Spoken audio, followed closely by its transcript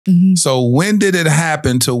Mm-hmm. So when did it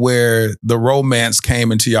happen to where the romance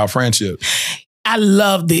came into y'all friendship? I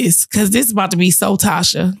love this because this is about to be so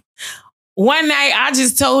Tasha. One night I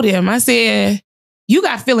just told him, I said, you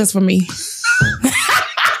got feelings for me. He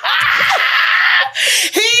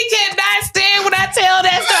cannot stand when I tell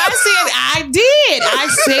that story. I said, I did. I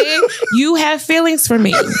said, you have feelings for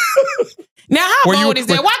me. Now, how bold is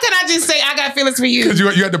that? Why can't I just say I got feelings for you? Because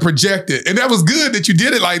you had to project it. And that was good that you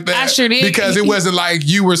did it like that. I sure did. Because it wasn't like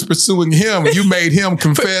you were pursuing him. You made him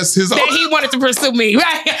confess his own. That he wanted to pursue me.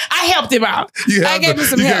 Right? I helped him out. I gave him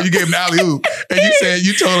some help. You gave him the alley-oop. And you said,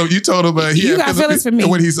 you told him he you had got feelings for me.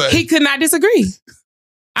 And what did he say? He could not disagree.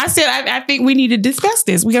 I said, I think we need to discuss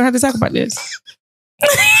this. We're going to have to talk about this.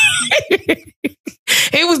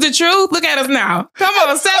 It was the truth. Look at us now. Come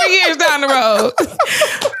on, 7 years down the road.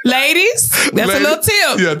 Ladies, that's a little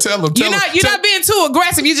tip. Yeah, tell them. You're not being too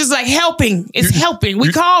aggressive. You're just like helping. It's helping.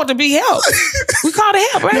 We called to be helped. We called to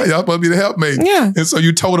help, right? Yeah, y'all supposed to be the helpmate. Yeah. And so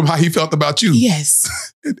you told him how he felt about you. Yes.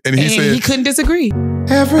 And he said he couldn't disagree.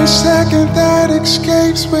 Every second that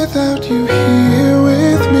escapes without you here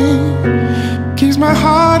with me keeps my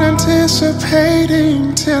heart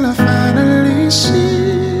anticipating till I finally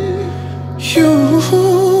see you.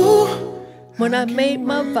 When I made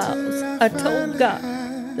my vows, I told God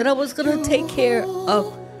that I was going to take care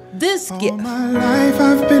of this gift. All my life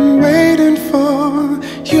I've been waiting for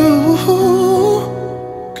you.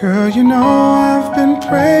 Girl, you know I've been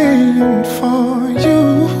praying for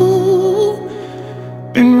you.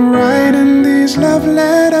 Been writing these love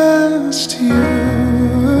letters to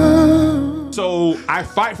you. So I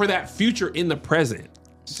fight for that future in the present.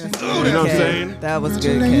 You know what I'm saying? That was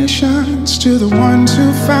good. Congratulations to the ones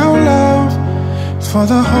who found love, for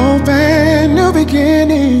the hope and new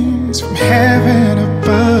beginnings from heaven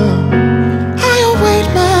above. I await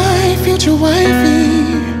my future wifey.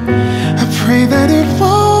 I pray that it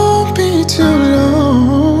won't be too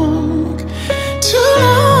long, too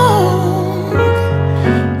long.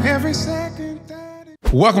 Every second that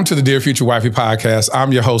Welcome to the Dear Future Wifey podcast.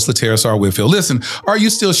 I'm your host, Laterra Whitfield. Listen, are you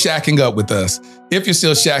still shacking up with us? If you're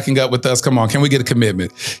still shacking up with us, come on, can we get a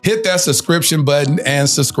commitment? Hit that subscription button and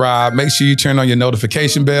subscribe. Make sure you turn on your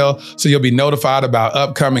notification bell so you'll be notified about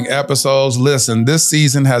upcoming episodes. Listen, this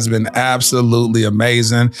season has been absolutely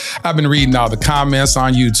amazing. I've been reading all the comments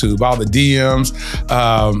on YouTube, all the DMs.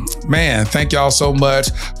 Man, thank y'all so much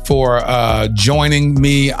for joining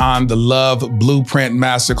me on the Love Blueprint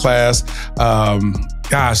Masterclass.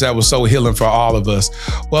 Gosh, that was so healing for all of us.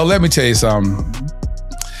 Well, let me tell you something.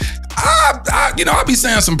 I'll be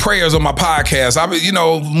saying some prayers on my podcast.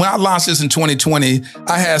 When I launched this in 2020,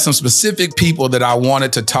 I had some specific people that I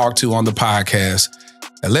wanted to talk to on the podcast.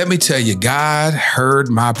 And let me tell you, God heard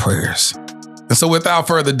my prayers. And so without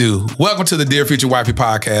further ado, welcome to the Dear Future Wifey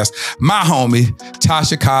podcast. My homie,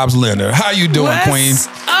 Tasha Cobbs Leonard. How you doing, Queen?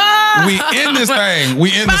 We in this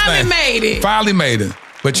thing. Finally made it.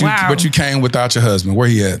 But you came without your husband. Where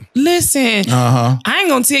he at? Listen, I ain't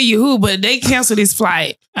gonna tell you who, but they canceled his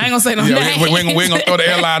flight. I ain't gonna say no name. We ain't gonna throw the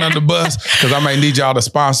airline under the bus because I may need y'all to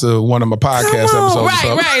sponsor one of my podcast episodes.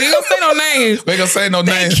 Right. They gonna say no names. They gonna say no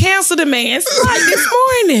names. They canceled the man's flight this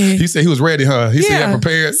morning. He said he was ready, huh? He said he had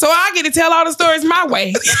prepared. So I get to tell all the stories my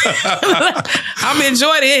way. I'm gonna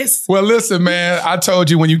enjoy this. Well, listen, man. I told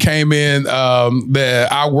you when you came in that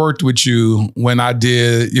I worked with you when I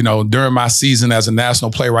did, during my season as a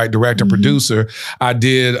national playwright, director, producer. I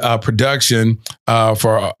did a production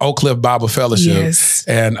for Oak Cliff Bible Fellowship. Yes.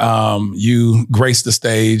 And you graced the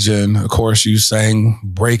stage, and of course you sang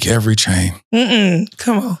 "Break Every Chain."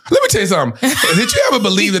 Come on. Let me tell you something. Did you ever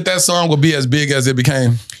believe that song would be as big as it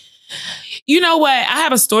became? You know what? I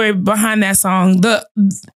have a story behind that song.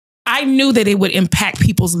 I knew that it would impact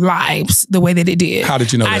people's lives the way that it did. How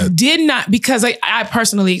did you know that? I did not, because I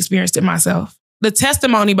personally experienced it myself. The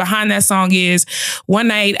testimony behind that song is one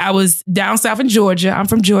night I was down south in Georgia. I'm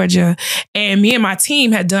from Georgia. And me and my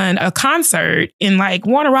team had done a concert in like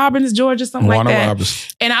Warner Robins, Georgia, something like that.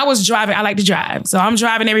 Robins. And I was driving. I like to drive. So I'm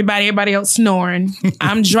driving everybody else snoring.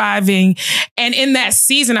 I'm driving. And in that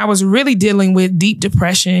season, I was really dealing with deep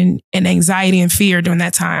depression and anxiety and fear during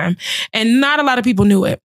that time. And not a lot of people knew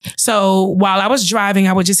it. So while I was driving,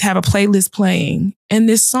 I would just have a playlist playing, and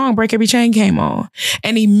this song, Break Every Chain, came on.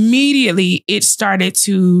 And immediately it started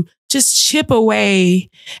to just chip away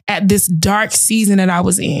at this dark season that I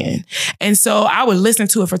was in. And so I would listen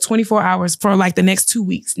to it for 24 hours for like the next 2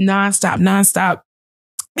 weeks, nonstop.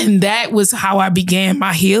 And that was how I began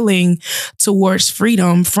my healing towards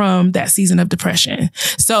freedom from that season of depression.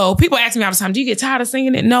 So people ask me all the time, do you get tired of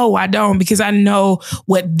singing it? No, I don't, because I know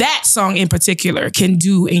what that song in particular can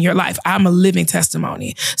do in your life. I'm a living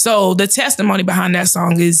testimony. So the testimony behind that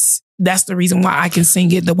song that's the reason why I can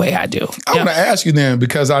sing it the way I do. I want to ask you then,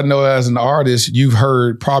 because I know as an artist, you've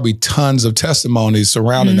heard probably tons of testimonies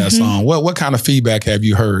surrounding that song. What kind of feedback have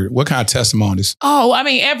you heard? What kind of testimonies? Oh, I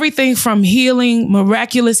mean, everything from healing,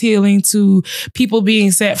 miraculous healing, to people being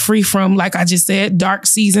set free from, like I just said, dark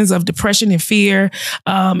seasons of depression and fear.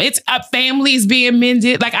 It's families being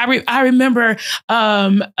mended. Like I remember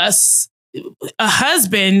a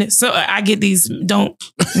husband. So I get these, don't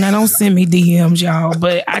send me DMs, y'all,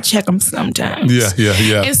 but I check them sometimes.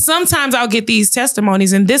 Yeah. And sometimes I'll get these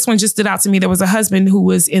testimonies. And this one just stood out to me. There was a husband who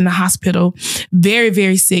was in the hospital, very,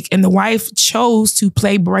 very sick. And the wife chose to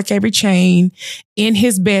play Break Every Chain in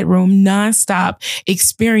his bedroom nonstop,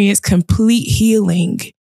 experience complete healing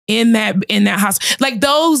in that hospital. Like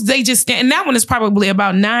those, they just stand. And that one is probably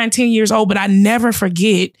about 9-10 years old, but I never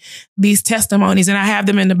forget these testimonies. And I have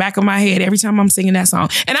them in the back of my head every time I'm singing that song.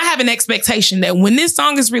 And I have an expectation that when this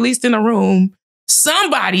song is released in a room,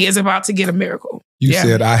 somebody is about to get a miracle. You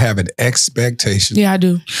said I have an expectation. Yeah, I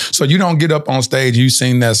do. So you don't get up on stage, you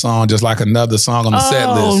sing that song just like another song on the set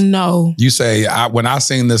list. Oh, no. You say, when I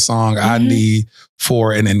sing this song, I need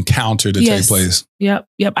for an encounter to take place. Yep.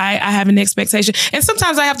 I have an expectation. And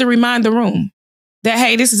sometimes I have to remind the room that,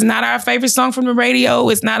 hey, this is not our favorite song from the radio.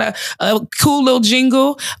 It's not a cool little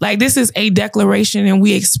jingle. Like, this is a declaration, and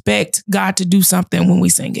we expect God to do something when we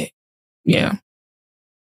sing it. Yeah.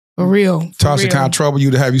 For real. Tasha, can I trouble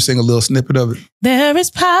you to have you sing a little snippet of it? There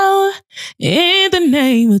is power in the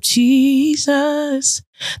name of Jesus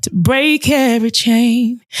to break every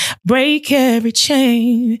chain, break every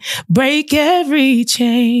chain, break every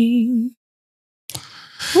chain.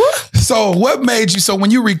 So what made you, so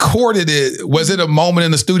when you recorded it, was it a moment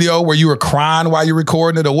in the studio where you were crying while you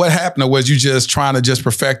recording it, or what happened? Or was you just trying to just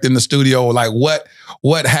perfect in the studio? Like what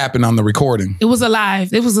happened on the recording? It was a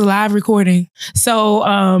live recording.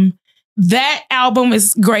 So that album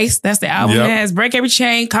is Grace. That's the album. It has Break Every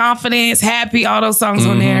Chain, Confidence, Happy, all those songs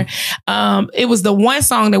on there. It was the one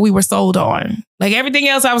song that we were sold on. Like everything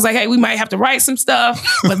else, I was like, hey, we might have to write some stuff,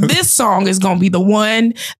 but this song is going to be the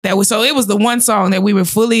one that was, so it was the one song that we were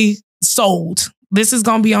fully sold. This is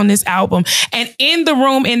going to be on this album. And in the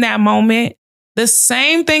room in that moment, the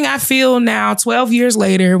same thing I feel now 12 years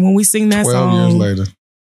later when we sing that song. 12 years later.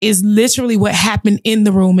 Is literally what happened in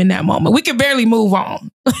the room in that moment. We could barely move on.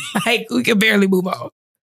 Like, we could barely move on.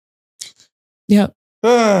 Yep.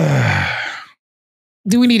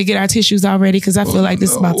 Do we need to get our tissues already? Because I feel like this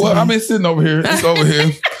is about to be. I've been sitting over here. It's over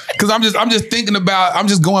here. Because I'm just thinking about, I'm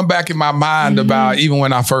just going back in my mind about even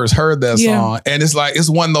when I first heard that song. And it's like, it's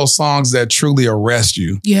one of those songs that truly arrest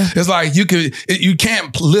you. Yeah. It's like you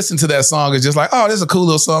can't listen to that song. It's just like, oh, this is a cool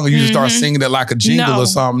little song. And you just start singing it like a jingle or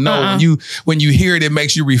something. No, when you hear it, it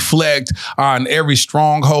makes you reflect on every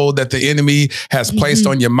stronghold that the enemy has placed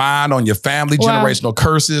on your mind, on your family, generational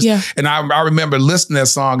curses. Yeah. And I remember listening to that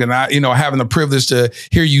song and having the privilege to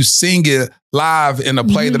hear you sing it live in a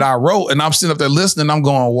play that I wrote, and I'm sitting up there listening, I'm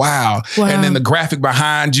going, wow. And then the graphic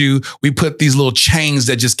behind you, we put these little chains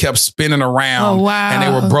that just kept spinning around. Oh, wow. And they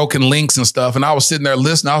were broken links and stuff. And I was sitting there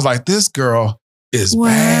listening. I was like, this girl is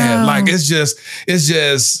bad. Like, I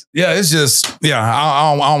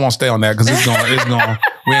don't want to stay on that because we ain't gonna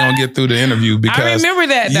get through the interview because I remember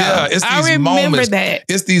that though. Yeah, it's these moments.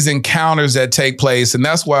 It's these encounters that take place. And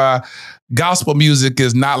that's why gospel music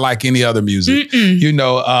is not like any other music,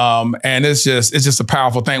 and it's just a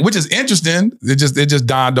powerful thing, which is interesting. It just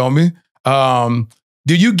dawned on me. Do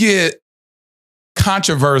you get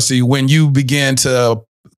controversy when you begin to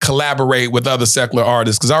collaborate with other secular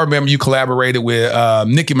artists? Because I remember you collaborated with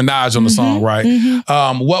Nicki Minaj on the song, right?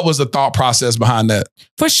 What was the thought process behind that?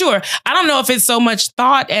 For sure. I don't know if it's so much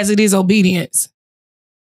thought as it is obedience.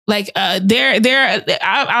 Like I'll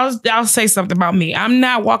say something about me. I'm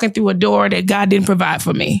not walking through a door that God didn't provide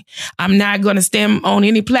for me. I'm not going to stand on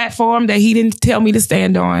any platform that he didn't tell me to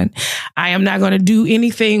stand on. I am not going to do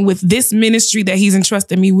anything with this ministry that he's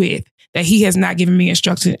entrusted me with that he has not given me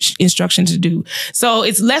instruction to do. So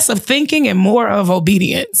it's less of thinking and more of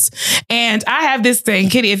obedience. And I have this thing,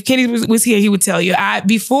 Kitty, if Kitty was here, he would tell you,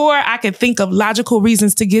 before I could think of logical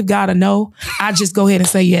reasons to give God a no, I just go ahead and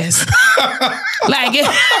say yes.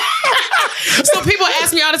 So people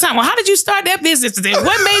ask me all the time, well, how did you start that business today?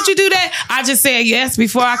 What made you do that? I just said yes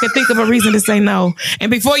before I could think of a reason to say no.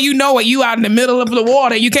 And before you know it, you out in the middle of the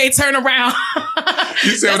water. You can't turn around.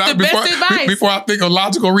 You said best advice. Before I think of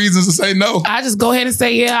logical reasons to say no. I just go ahead and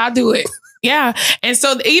say, yeah, I'll do it. Yeah. And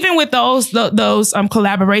so even with those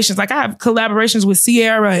collaborations, like I have collaborations with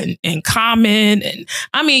Sierra and Common. And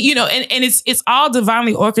I mean, you know, and it's all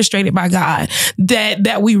divinely orchestrated by God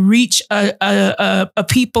that we reach a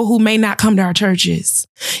people who may not come to our churches.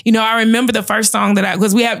 You know, I remember the first song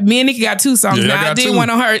because me and Nikki got 2 songs. Now I did one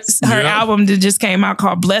on her album that just came out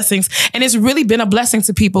called Blessings. And it's really been a blessing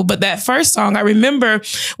to people. But that first song, I remember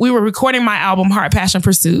we were recording my album, Heart, Passion,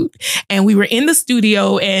 Pursuit. And we were in the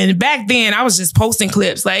studio. And back then I was just posting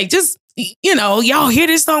clips, like just, you know, y'all hear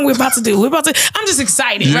this song we're about to do. I'm just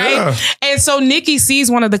excited, right? And so Nikki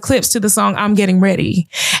sees one of the clips to the song, I'm Getting Ready.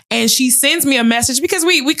 And she sends me a message because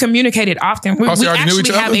we communicated often. We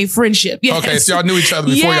actually have a friendship. Yes. Okay, so y'all knew each other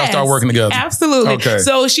before y'all started working together. Absolutely. Okay.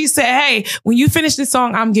 So she said, hey, when you finish this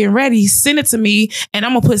song, I'm Getting Ready, send it to me and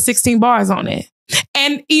I'm going to put 16 bars on it.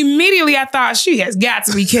 And immediately I thought, she has got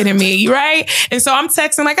to be kidding me, right? And so I'm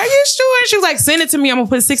texting like, are you sure? She was like, send it to me. I'm going to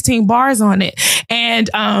put 16 bars on it. And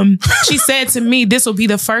she said to me, this will be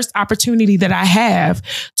the first opportunity that I have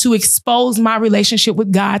to expose my relationship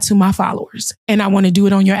with God to my followers. And I want to do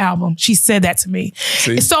it on your album. She said that to me.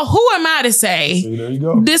 See? So who am I to say, there you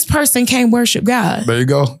go, this person can't worship God? There you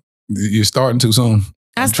go. You're starting too soon.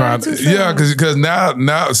 Yeah, because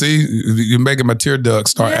now, see, you're making my tear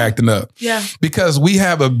ducts start acting up. Yeah. Because we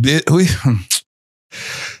have a bit, who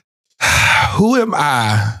am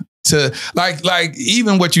I to, like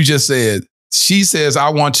even what you just said, she says, I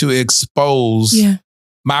want to expose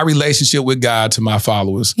my relationship with God to my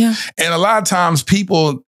followers. Yeah. And a lot of times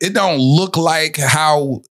people, it don't look like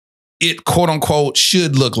how it quote unquote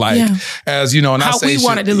should look like, as you know, and how I say we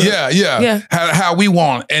want it to look. Yeah. How we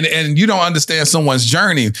want, and you don't understand someone's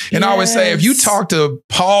journey. And I always say, if you talk to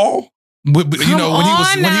Paul, when he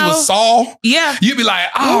was Saul, you'd be like,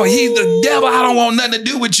 oh, he's the devil. I don't want nothing to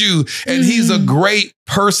do with you. And he's a great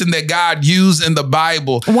person that God used in the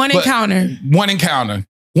Bible. One encounter.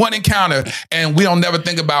 And we don't never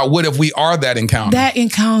think about what if we are that encounter. That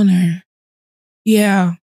encounter.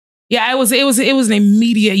 Yeah. Yeah, it was an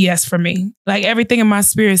immediate yes for me. Like everything in my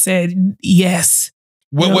spirit said yes.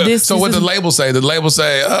 What the label say? The label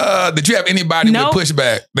say, did you have anybody with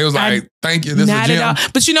pushback? They was like, thank you, this is Jim. At all.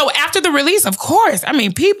 But you know, after the release, of course, I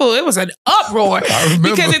mean, people, it was an uproar. I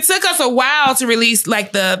remember. Because it took us a while to release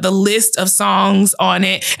like the list of songs on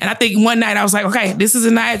it. And I think one night I was like, okay, this is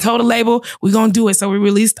a night I told the label, we're going to do it. So we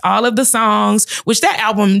released all of the songs, which that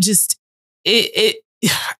album just,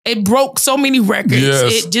 it broke so many records.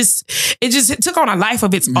 Yes. It took on a life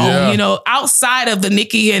of its own, you know, outside of the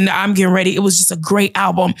Nicki and I'm Getting Ready. It was just a great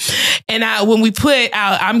album. And when we put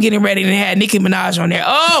out I'm Getting Ready and it had Nicki Minaj on there,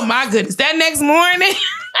 oh my goodness, that next morning,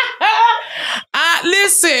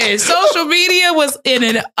 listen, social media was in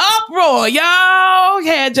an uproar. Y'all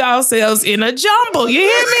had yourselves in a jumble. You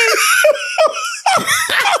hear me?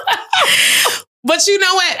 But you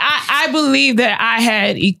know what? I believe that I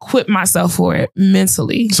had equipped myself for it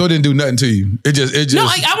mentally. So it didn't do nothing to you. It just. No,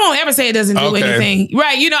 I won't ever say it doesn't do anything.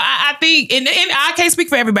 Right. You know, I think, and I can't speak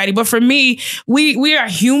for everybody, but for me, we are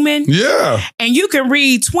human. Yeah. And you can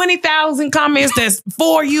read 20,000 comments that's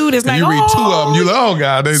for you. That's like, you read 2 of them. You're like, oh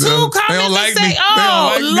God, they don't like me.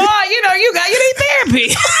 Oh Lord, you know, you need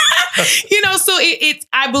therapy. You know, so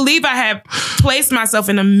I believe I have placed myself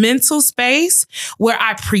in a mental space where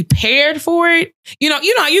I prepared for it. You know,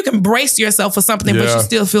 you can brace yourself for something, but you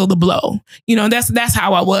still feel the blow. You know, that's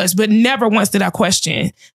how I was. But never once did I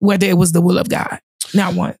question whether it was the will of God.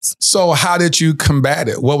 Not once. So how did you combat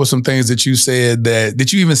it? What were some things that you said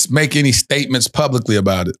did you even make any statements publicly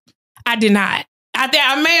about it? I did not.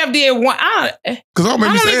 I may have did one. Because I don't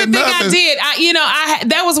even think I did.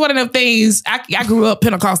 That was one of the things. I grew up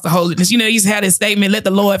Pentecostal holiness. You know, you used to have this statement, let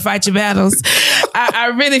the Lord fight your battles.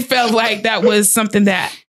 I really felt like that was something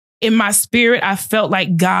that in my spirit, I felt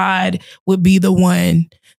like God would be the one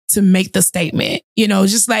to make the statement. You know,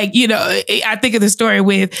 just like, you know, I think of the story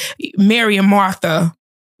with Mary and Martha,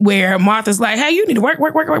 where Martha's like, hey, you need to work.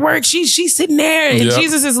 She's sitting there. And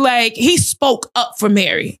Jesus is like, he spoke up for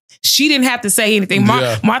Mary. She didn't have to say anything.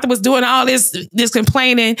 Martha was doing all this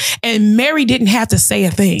complaining, and Mary didn't have to say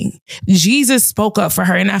a thing. Jesus spoke up for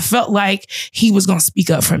her, and I felt like he was going to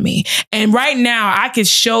speak up for me. And right now, I could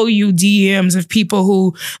show you DMs of people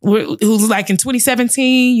who like in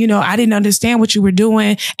 2017, you know, I didn't understand what you were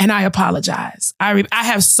doing, and I apologize. I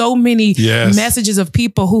have so many messages of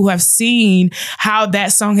people who have seen how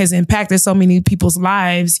that song has impacted so many people's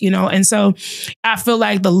lives, you know, and so I feel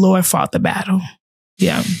like the Lord fought the battle.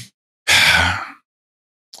 Yeah.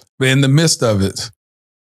 But in the midst of it,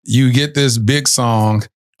 you get this big song.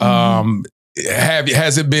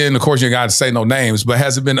 has it been, of course you got to say no names, but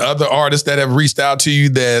has it been other artists that have reached out to you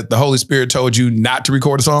that the Holy Spirit told you not to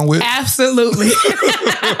record a song with? Absolutely.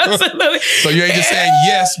 Absolutely. So you ain't just saying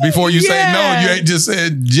yes before you say no. You ain't just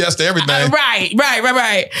saying yes to everything.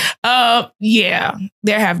 Right. Yeah,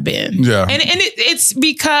 there have been. Yeah. And it's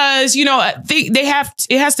because, you know,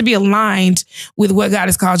 it has to be aligned with what God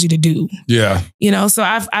has called you to do. Yeah. You know, so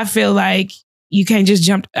I feel like you can't just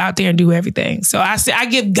jump out there and do everything. So I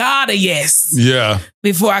give God a yes. Yeah.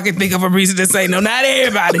 Before I can think of a reason to say no, not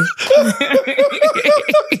everybody.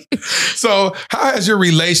 So how has your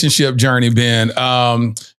relationship journey been?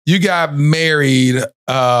 You got married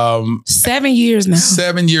 7 years now.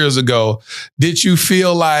 7 years ago. Did you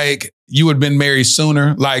feel like you had been married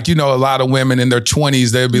sooner? Like, you know, a lot of women in their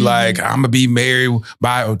 20s, they'd be like, I'm going to be married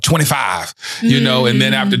by 25, you know, and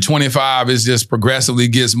then after 25, it just progressively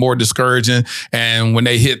gets more discouraging. And when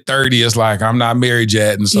they hit 30, it's like, I'm not married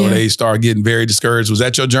yet. And so they start getting very discouraged. Was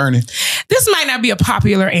that your journey? This might not be a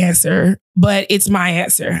popular answer, but it's my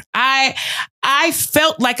answer. I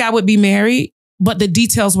felt like I would be married, but the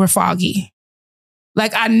details were foggy.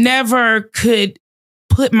 Like I never could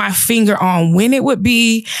put my finger on when it would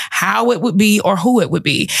be, how it would be, or who it would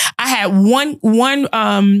be. I had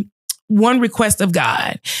one request of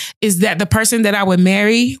God is that the person that I would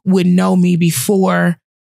marry would know me before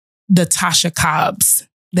the Tasha Cobbs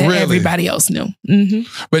that everybody else knew.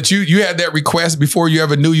 Mm-hmm. But you had that request before you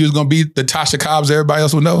ever knew you was going to be the Tasha Cobbs everybody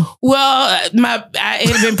else would know? Well, it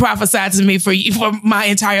had been prophesied to me for my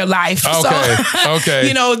entire life. Okay, so, okay.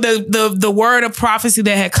 You know, the word of prophecy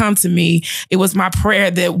that had come to me, it was my prayer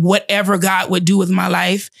that whatever God would do with my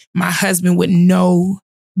life, my husband would know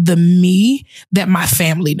the me that my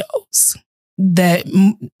family knows. That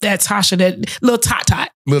Tasha, that little tot.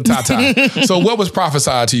 Little tot. So what was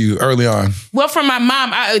prophesied to you early on? Well, from my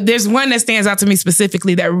mom, there's one that stands out to me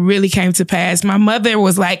specifically that really came to pass. My mother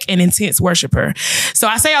was like an intense worshiper. So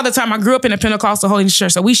I say all the time, I grew up in a Pentecostal holiness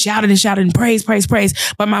church. So we shouted and praise.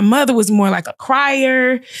 But my mother was more like a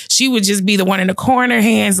crier. She would just be the one in the corner,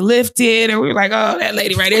 hands lifted. And we were like, oh, that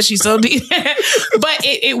lady right there, she's so deep. But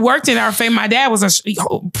it worked in our favor. My dad was a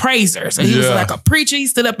praiser. So he was like a preacher. He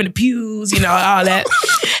stood up in the pews, you know, all that.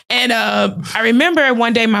 And I remember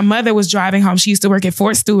one day my mother was driving home. She used to work at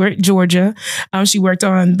Fort Stewart, Georgia. She worked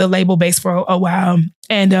on the label base for a while.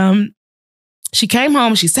 And she came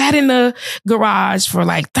home. She sat in the garage for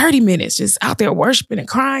like 30 minutes, just out there worshiping and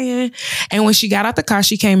crying. And when she got out the car,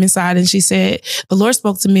 she came inside and she said, the Lord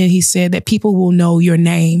spoke to me and he said that people will know your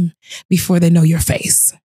name before they know your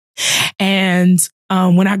face. And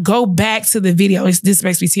when I go back to the video, this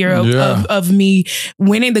makes me tear up of me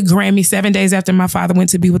winning the Grammy 7 days after my father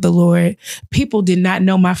went to be with the Lord. People did not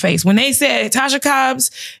know my face. When they said Tasha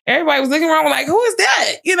Cobbs, everybody was looking around like, who is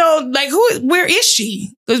that? You know, like where is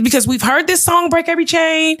she? Because we've heard this song Break Every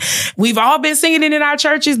Chain. We've all been singing it in our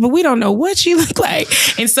churches, but we don't know what she looked like.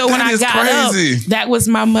 And so when I got up, that was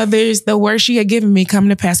my mother's, the word she had given me coming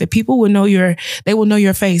to pass, that people will know they will know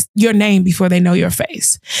your face, your name before they know your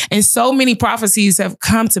face. And so many prophecies have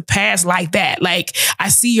come to pass like that. Like, I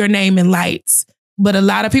see your name in lights. But a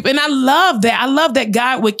lot of people, and I love that. I love that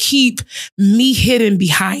God would keep me hidden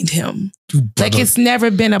behind him. Like, it's never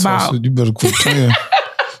been about... You better quit playing.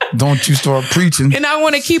 Don't you start preaching. And I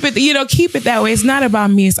want to keep it that way. It's not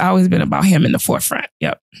about me. It's always been about him in the forefront.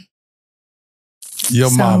 Yep.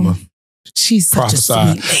 Your mama. She's such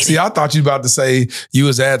prophesied. a sweet lady. See, I thought you were about to say you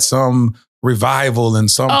was at some revival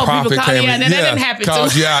and some prophet came in. That didn't happen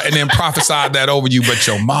called you out and then prophesied that over you, but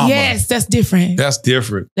your mama. Yes, that's different. That's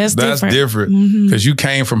different. That's different. Because you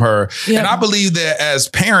came from her. Yep. And I believe that as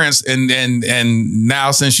parents and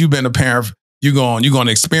now since you've been a parent, you're going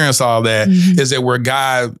to experience all that, is that where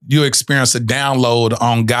God, you experience a download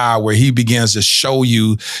on God where he begins to show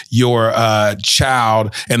you your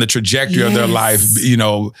child and the trajectory of their life, you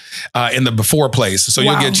know, in the before place. So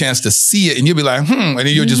you'll get a chance to see it and you'll be like, and then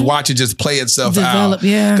you'll just watch it just play itself out.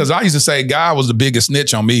 Yeah. Because I used to say God was the biggest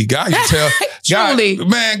snitch on me. God used to tell,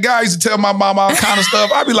 God used to tell my mom all kind of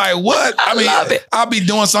stuff. I'd be like, what? I mean, I'll be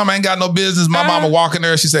doing something I ain't got no business. My mama walking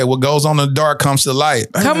there, she said, what goes on in the dark comes to the light.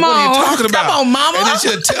 Come on. What are you talking about? Come on, mama. And then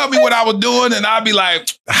she'd tell me what I was doing and I'd be like,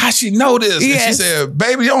 how she know this? Yes. And she said,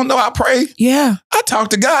 baby, you don't know I pray? Yeah. I talk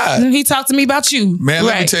to God. He talked to me about you. Man,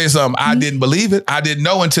 let me tell you something. I didn't believe it. I didn't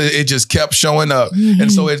know until it just kept showing up.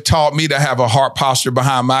 And so it taught me to have a heart posture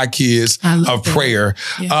behind my kids of prayer.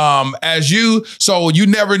 Yeah. So you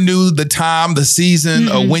never knew the time, the season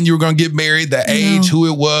of when you were going to get married, the age, who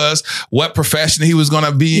it was, what profession he was going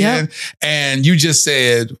to be in. And you just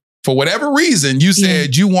said, for whatever reason, you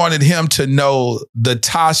said you wanted him to know the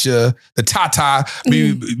Tasha, the Tata,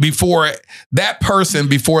 before that person,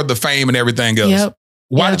 before the fame and everything else. Yep.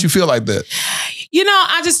 Why did you feel like that? You know,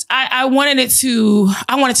 I wanted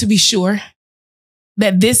to be sure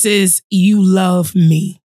that this is, you love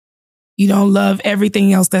me. You don't love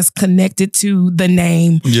everything else that's connected to the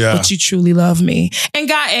name, but you truly love me. And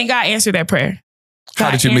God answered that prayer. How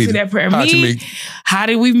did you meet? That prayer. How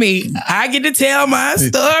did we meet? I get to tell my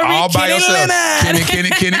story. All by yourself. Leonard.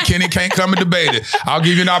 Kenny can't come and debate it. I'll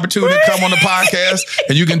give you an opportunity to come on the podcast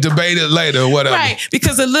and you can debate it later or whatever. Right,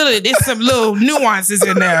 because there's some little nuances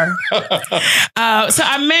in there. So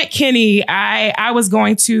I met Kenny. I was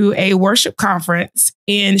going to a worship conference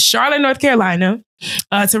in Charlotte, North Carolina.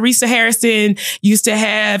 Teresa Harrison used to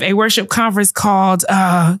have a worship conference called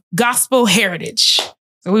Gospel Heritage.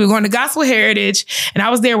 So we were going to Gospel Heritage, and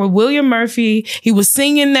I was there with William Murphy. He was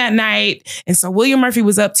singing that night. And so William Murphy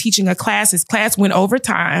was up teaching a class. His class went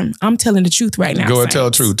overtime. I'm telling the truth right now. Go ahead, tell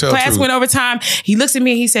the truth. Class went overtime. He looks at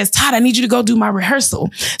me and he says, Todd, I need you to go do my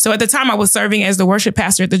rehearsal. So at the time I was serving as the worship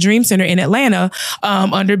pastor at the Dream Center in Atlanta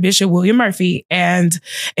under Bishop William Murphy. And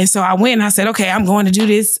so I went and I said, okay, I'm going to do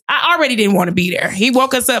this. I already didn't want to be there. He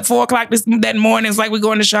woke us up 4:00 that morning. It's like, we're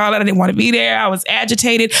going to Charlotte. I didn't want to be there. I was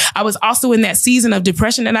agitated. I was also in that season of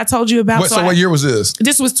depression that I told you about. So what year was this?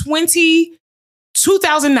 This was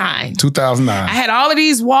 2009. 2009. I had all of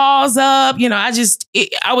these walls up. You know, I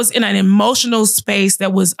was in an emotional space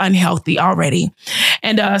that was unhealthy already.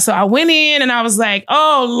 And so I went in and I was like,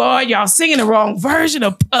 oh, Lord, y'all singing the wrong version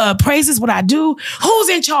of Praises What I Do. Who's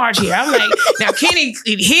in charge here? I'm like, now Kenny,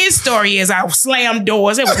 his story is I slammed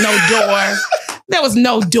doors. There was no door. There was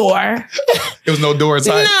no door. There was no door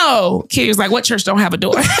inside? No. Kenny was like, what church don't have a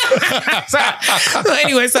door? so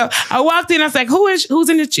anyway, so I walked in. I was like, who's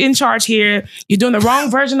in charge here? You're doing the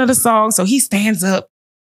wrong version of the song. So he stands up.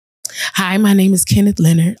 Hi, my name is Kenneth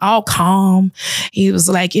Leonard. All calm. He was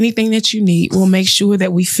like, anything that you need, we'll make sure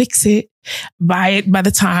that we fix it by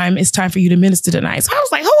the time it's time for you to minister tonight. So I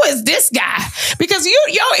was like, who is this guy? Because your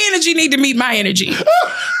energy need to meet my energy. You know,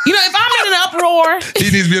 if I'm in an uproar.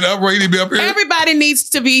 He needs to be in an uproar. He needs to be up here. Everybody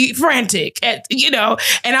needs to be frantic, and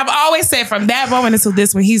I've always said from that moment until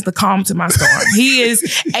this one, he's the calm to my storm. He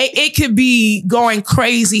is, it could be going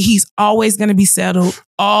crazy. He's always going to be settled,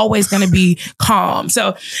 always going to be calm.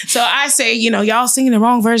 So I say, y'all singing the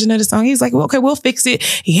wrong version of the song. He's like, well, okay, we'll fix it.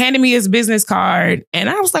 He handed me his business card and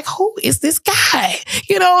I was like, who is this guy?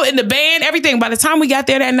 In the band, everything. By the time we got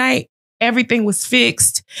there that night, everything was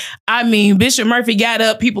fixed. I mean, Bishop Murphy got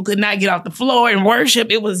up. People could not get off the floor and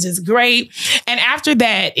worship. It was just great. And after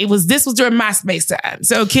that, this was during MySpace time.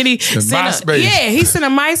 So Kenny sent he sent a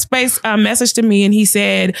MySpace message to me and he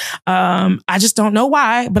said, I just don't know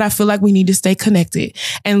why, but I feel like we need to stay connected.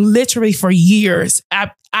 And literally for years,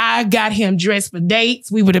 I got him dressed for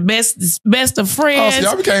dates. We were the best of friends. Oh, so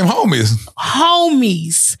y'all became homies.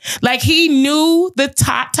 Homies. Like he knew the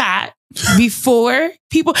tot before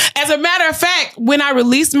people. As a matter of fact, when I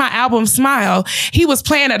released my album Smile, he was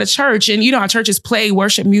playing at a church, and how churches play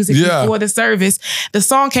worship music before the service. The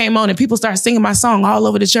song came on and people started singing my song all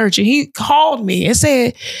over the church, and he called me and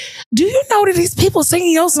said, do you know that these people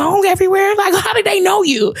singing your song everywhere? Like, how did they know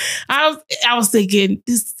you? I was thinking,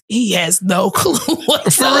 he has no clue whatsoever.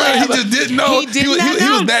 For real, he just didn't know. He was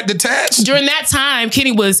that detached. During that time,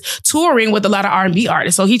 Kenny was touring with a lot of R&B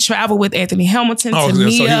artists. So he traveled with Anthony Hamilton,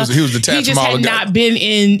 Tamia. So he was detached from all of that. He just had not been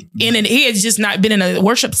he had just not been in a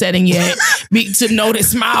worship setting yet to know that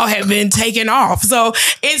Smile had been taken off. So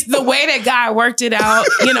it's the way that God worked it out,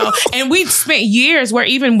 and we spent years where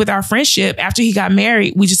even with our friendship, after he got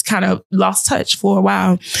married, we just kind of lost touch for a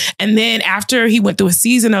while. And then after he went through a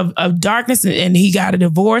season of darkness and he got a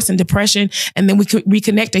divorce and depression, and then we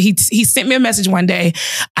reconnected. He sent me a message one day,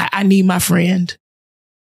 I need my friend.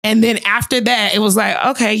 And then after that, it was like,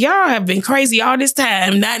 okay, y'all have been crazy all this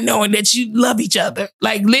time, not knowing that you love each other.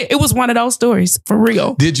 Like, it was one of those stories, for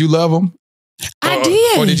real. Did you love him? I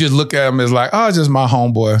did. Or did you look at him as like, oh, just my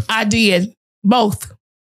homeboy? I did. Both.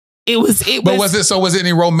 Was it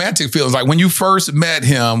any romantic feelings? Like when you first met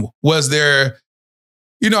him, was there,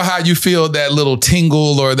 how you feel that little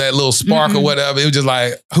tingle or that little spark or whatever? It was just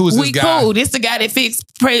like, who's this guy? Cool. This the guy that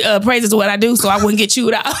fixed Praises What I Do, so I wouldn't get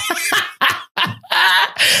chewed out.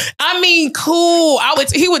 I mean, cool.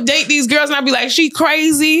 He would date these girls and I'd be like, she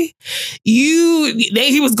crazy.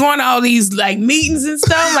 He was going to all these like meetings and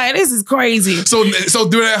stuff. Like, this is crazy. So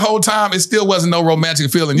during that whole time, it still wasn't no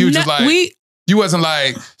romantic feeling. You were just like, you wasn't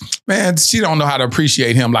like, man, she don't know how to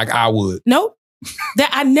appreciate him like I would. Nope.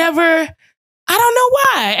 I don't know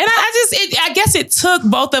why. And I guess it took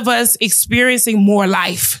both of us experiencing more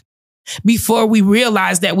life. before we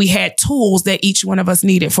realized that we had tools that each one of us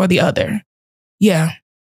needed for the other. Yeah.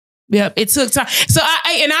 Yep. It took time. So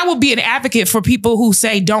I will be an advocate for people who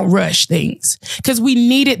say don't rush things, because we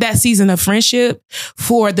needed that season of friendship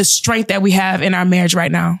for the strength that we have in our marriage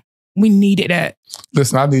right now. We needed that.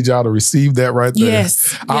 Listen, I need y'all to receive that right there.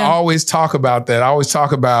 Yes. I always talk about that. I always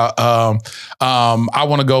talk about I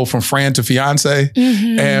want to go from friend to fiance.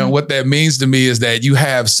 Mm-hmm. And what that means to me is that you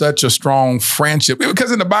have such a strong friendship.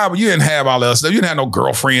 Because in the Bible, you didn't have all that stuff. You didn't have no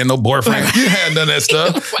girlfriend, no boyfriend. You didn't have none of that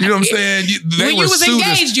stuff. You know what I'm saying? When you was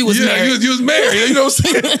engaged, you was married. You was married. You know what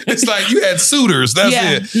I'm saying? It's like you had suitors. That's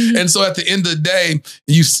it. Mm-hmm. And so at the end of the day,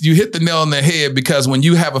 you hit the nail on the head, because when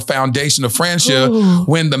you have a foundation of friendship,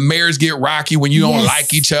 when the marriage get rocky, when you don't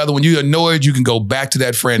like each other, when you're annoyed, you can go back to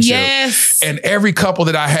that friendship. Yes. And every couple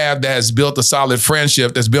that I have that has built a solid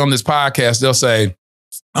friendship, that's built on this podcast, they'll say,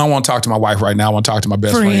 I don't want to talk to my wife right now. I want to talk to my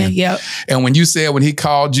best friend. Yep. And when you said, when he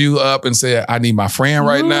called you up and said, I need my friend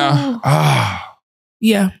right now.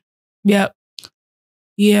 Yeah. Yep.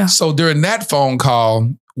 Yeah. So during that phone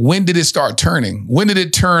call, when did it start turning? When did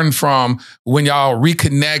it turn from when y'all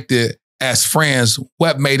reconnected as friends?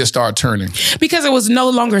 What made it start turning? Because it was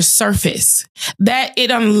no longer surface. That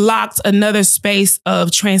it unlocked another space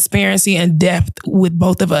of transparency and depth with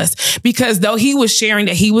both of us. Because though he was sharing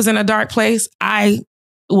that he was in a dark place, I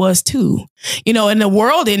was too. You know, and the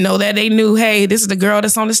world didn't know that. They knew, hey, this is the girl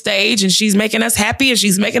that's on the stage and she's making us happy and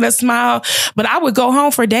she's making us smile. But I would go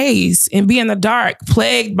home for days and be in the dark,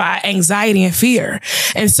 plagued by anxiety and fear.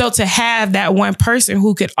 And so to have that one person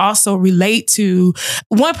who could also relate to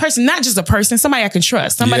one person, not just a person, somebody I can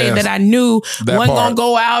trust, somebody that I knew wasn't going to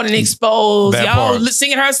go out and expose y'all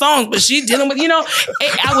singing her songs, but she dealing with, you know,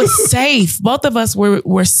 I was safe. Both of us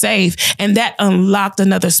were safe. And that unlocked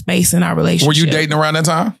another space in our relationship. Were you dating around that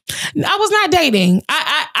time? I was not dating.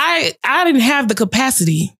 I didn't have the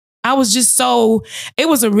capacity. I was just it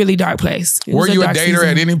was a really dark place. Were you a dater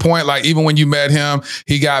at any point? Like even when you met him,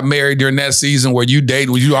 he got married during that season where you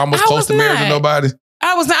dated, were you almost close to marriage with nobody?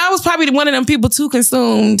 I was not. I was probably one of them people too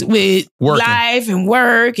consumed with life and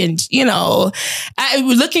work. And, you know,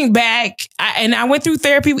 looking back, I went through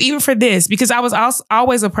therapy even for this, because I was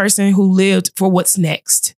always a person who lived for what's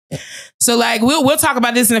next. So like, we'll talk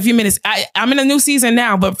about this in a few minutes. I'm in a new season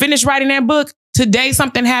now, but finished writing that book. Today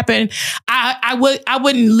something happened. I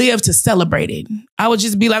wouldn't live to celebrate it. I would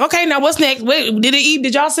just be like, okay, now what's next? Wait,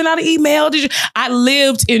 did y'all send out an email? I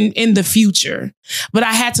lived in the future, but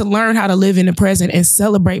I had to learn how to live in the present and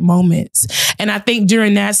celebrate moments. And I think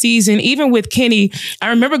during that season, even with Kenny, I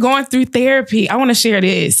remember going through therapy. I want to share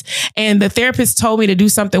this. And the therapist told me to do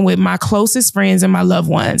something with my closest friends and my loved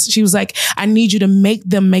ones. She was like, I need you to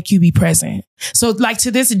make you be present. So like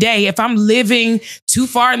to this day, if I'm living too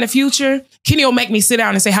far in the future, Kenny will make me sit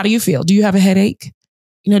down and say, how do you feel? Do you have a headache?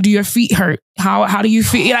 You know, do your feet hurt? How do you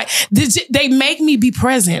feel? Like they make me be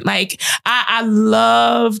present. Like I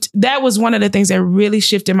loved, that was one of the things that really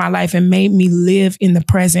shifted my life and made me live in the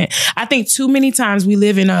present. I think too many times we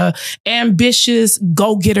live in a ambitious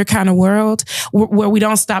go-getter kind of world where we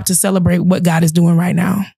don't stop to celebrate what God is doing right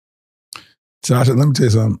now. Tasha, let me tell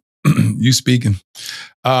you something. You speaking.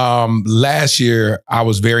 Last year, I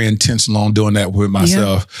was very intentional on doing that with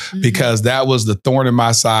myself because that was the thorn in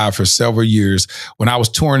my side for several years. When I was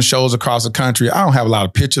touring shows across the country, I don't have a lot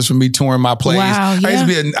of pictures from me touring my plays. Wow,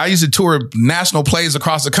 I used to tour national plays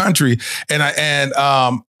across the country, and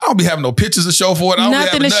I don't be having no pictures to show for it. I don't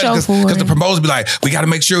Nothing be to having show for it. Because the promoters be like, we got to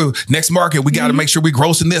make sure next market, we got to make sure we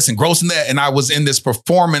grossing this and grossing that. And I was in this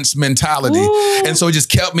performance mentality. Ooh. And so it just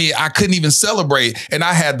kept me, I couldn't even celebrate. And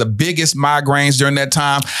I had the biggest migraines during that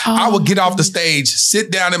time. I would get off the stage, sit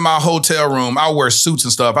down in my hotel room. I would wear suits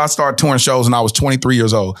and stuff. I started touring shows when I was 23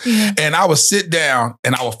 years old. Yeah. And I would sit down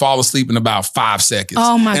and I would fall asleep in about 5 seconds.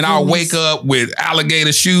 Oh my and I would wake up with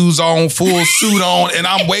alligator shoes on, full suit on, and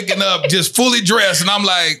I'm waking up just fully dressed. And I'm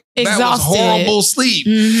like, that was horrible sleep.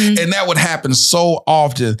 And that would happen so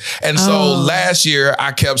often. And so last year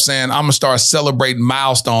I kept saying, I'm gonna start celebrating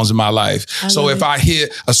milestones in my life. So if I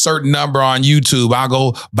hit a certain number on YouTube, I'll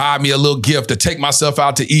go buy me a little gift to take myself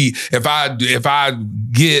out to eat. If I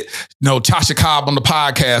get, Tasha Cobbs on the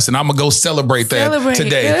podcast, and I'm gonna go celebrate that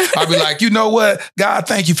today. I'll be like, you know what? God,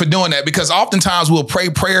 thank you for doing that. Because oftentimes we'll pray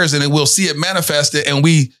prayers and then we'll see it manifested and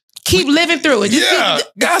we keep living through it.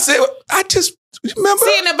 God said, Remember?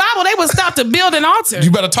 See, in the Bible, they would stop to build an altar. You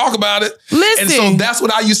better talk about it. Listen. And so that's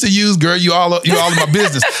what I used to use, girl. You all in my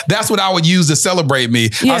business. That's what I would use to celebrate me.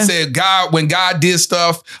 Yeah. I said, God, when God did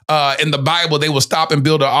stuff in the Bible, they would stop and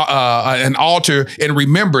build an altar in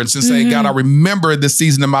remembrance and say, God, I remember this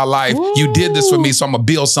season in my life. Ooh. You did this for me, so I'm going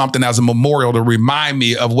to build something as a memorial to remind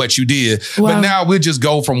me of what you did. Wow. But now we'll just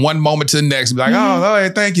go from one moment to the next and be like, oh, hey,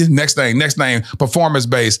 thank you. Next thing,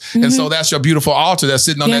 performance-based. And so that's your beautiful altar that's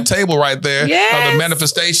sitting on that table right there. Yes. The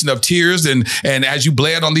manifestation of tears and as you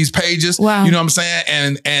bled on these pages, wow. you know what I'm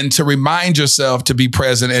saying? And to remind yourself to be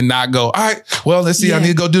present and not go, all right, well, let's see, I need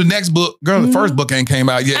to go do the next book. Girl, the first book ain't came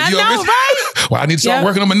out yet. I know, right? Well, I need to start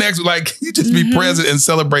working on my next. Like, you just be present and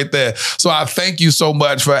celebrate that. So I thank you so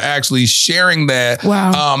much for actually sharing that.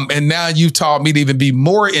 Wow. And now you've taught me to even be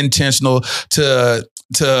more intentional to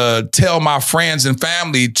tell my friends and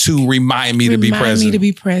family to remind me to be present. Remind me to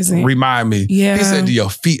be present. Remind me. Yeah. He said, do your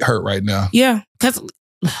feet hurt right now? Yeah.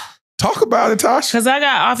 Talk about it, Tasha. Because I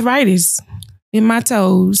got arthritis in my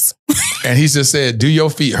toes. And he just said, do your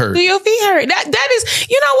feet hurt? Do your feet hurt? That is,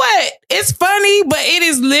 you know what? It's funny, but it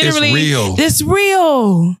is literally. It's real. It's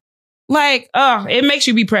real. Like, it makes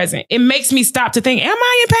you be present. It makes me stop to think, am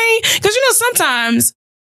I in pain? Because, sometimes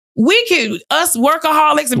us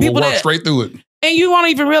workaholics and people we'll work that straight through it. And you won't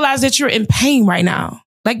even realize that you're in pain right now.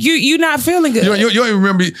 Like you're not feeling good. You don't even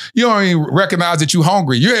remember. You don't even recognize that you're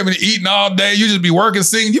hungry. You haven't eaten all day. You just be working,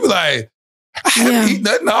 singing. You be like, I haven't eaten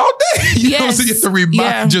nothing all day. You know, so you have to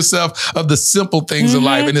remind yourself of the simple things in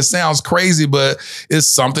life. And it sounds crazy, but it's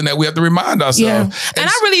something that we have to remind ourselves. Yeah. And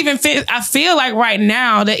I really even feel like right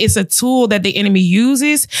now that it's a tool that the enemy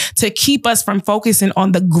uses to keep us from focusing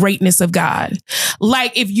on the greatness of God.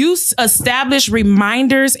 Like if you establish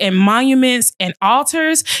reminders and monuments and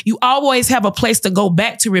altars, you always have a place to go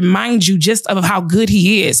back to remind you just of how good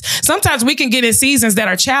he is. Sometimes we can get in seasons that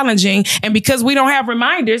are challenging, and because we don't have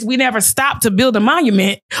reminders, we never stop to build a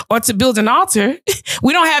monument or to build an altar.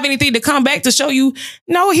 We don't have anything to come back to show you,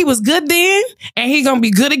 no, he was good then and he's going to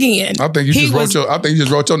be good again. I think you just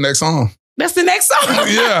wrote your next song. That's the next song.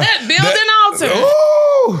 Yeah. Build an altar.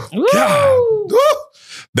 Oh, God. Ooh.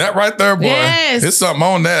 That right there, boy. Yes. It's something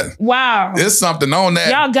on that. Wow. It's something on that.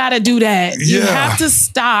 Y'all got to do that. Yeah. You have to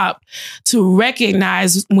stop to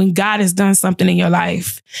recognize when God has done something in your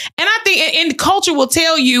life. And I think in culture will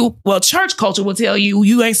tell you, church culture will tell you,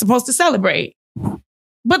 you ain't supposed to celebrate.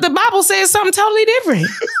 But the Bible says something totally different.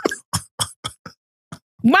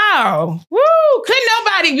 Wow. Woo. Couldn't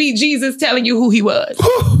nobody beat Jesus telling you who he was.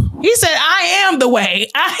 He said, I am the way.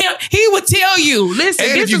 He would tell you, listen,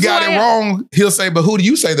 and this if you is got it wrong, he'll say, but who do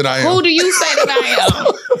you say that I am? Who do you say that I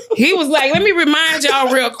am? He was like, let me remind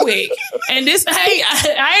y'all real quick. And this, hey,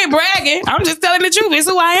 I ain't bragging. I'm just telling the truth. It's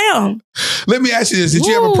who I am. Let me ask you this. Did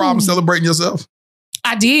you have a problem celebrating yourself?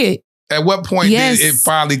 I did. At what point did it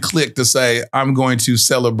finally click to say, I'm going to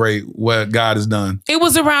celebrate what God has done? It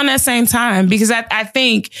was around that same time because I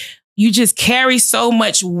think you just carry so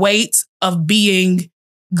much weight of being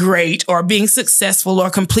great or being successful or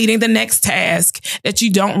completing the next task that you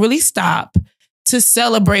don't really stop to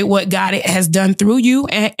celebrate what God has done through you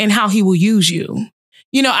and how he will use you.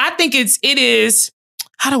 I think it is,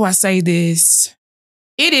 how do I say this?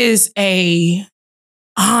 It is an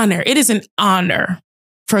honor. It is an honor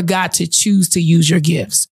for God to choose to use your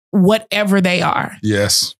gifts, whatever they are.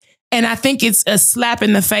 Yes. And I think it's a slap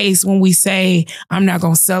in the face when we say, I'm not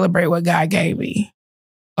going to celebrate what God gave me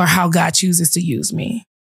or how God chooses to use me.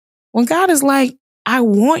 When God is like, I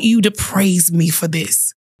want you to praise me for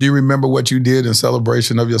this. Do you remember what you did in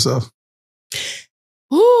celebration of yourself?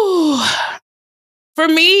 Ooh. For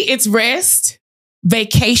me, it's rest,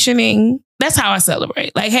 vacationing. That's how I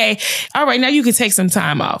celebrate. Like, hey, all right, now you can take some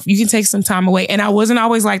time off. You can take some time away. And I wasn't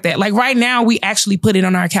always like that. Like right now, we actually put it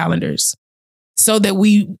on our calendars so that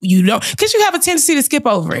you don't, because you have a tendency to skip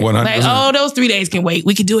over it. 100%. Like, those 3 days can wait.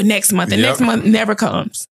 We can do it next month. And next month never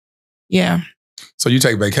comes. Yeah. So you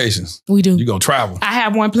take vacations. We do. You go travel. I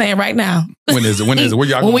have one planned right now. When is it? Where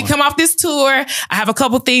y'all When going? we come off this tour, I have a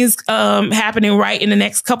couple things happening right in the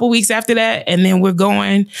next couple weeks after that. And then we're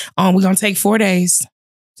going to take 4 days.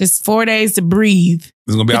 Just 4 days to breathe.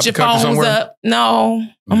 It's going to be out the country somewhere? Up. No,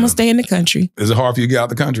 I'm going to stay in the country. Is it hard for you to get out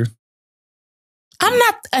the country? I'm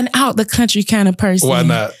not an out the country kind of person. Why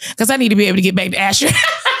not? Because I need to be able to get back to Asher.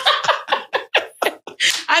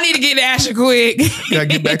 I need to get to Asher quick. Gotta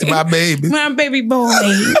get back to my baby. My baby boy.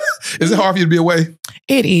 Is it hard for you to be away?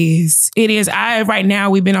 It is. It is. Right now,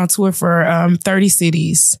 we've been on tour for 30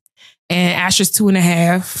 cities. And Asher's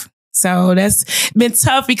 2.5. So that's been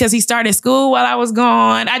tough because he started school while I was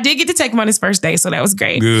gone. I did get to take him on his first day, so that was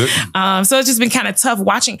great. Good. So it's just been kind of tough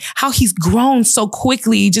watching how he's grown so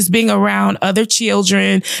quickly, just being around other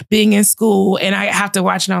children, being in school, and I have to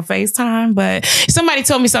watch it on FaceTime. But somebody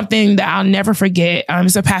told me something that I'll never forget.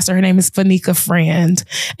 It's a pastor. Her name is Fanika Friend.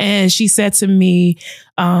 And she said to me,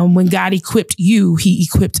 when God equipped you, he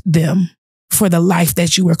equipped them for the life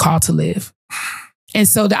that you were called to live. And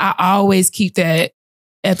so I always keep that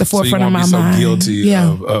at the forefront of my mind. So guilty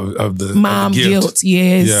of the mom of the gift. guilt,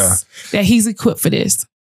 yes. Yeah. That he's equipped for this.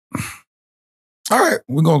 All right,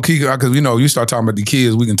 we're going to keep, because you start talking about the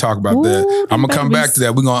kids, we can talk about that. I'm going to come back to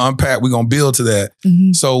that. We're going to unpack, we're going to build to that.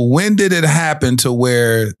 Mm-hmm. So when did it happen to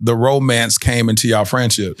where the romance came into y'all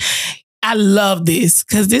friendship? I love this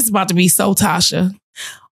because this is about to be so Tasha.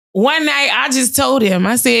 One night I just told him,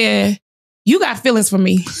 I said, you got feelings for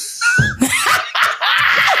me.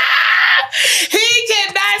 He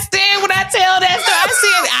cannot stand when I tell that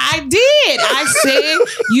story. I did. I said,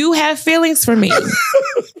 you have feelings for me.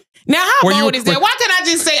 Now, how bold is that? Why can't I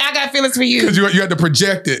just say I got feelings for you? Because you had to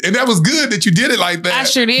project it. And that was good that you did it like that. I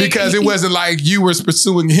sure did. Because it wasn't like you were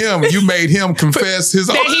pursuing him. You made him confess his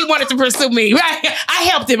own. That he wanted to pursue me. I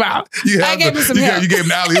helped him out. I gave him some help. You gave him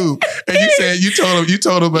the alley-oop. And you said, you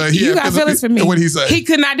told him you got feelings for me. And what did he say? He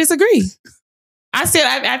could not disagree. I said,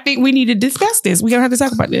 I think we need to discuss this. We're going to have to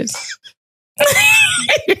talk about this.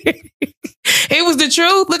 It was the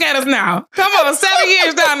truth. Look at us now. Come on, 7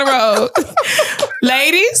 years down the road.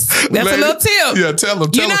 Ladies, that's a little tip. Yeah, tell them.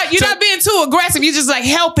 You're not being too aggressive. You're just like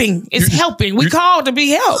helping. It's helping. We called to be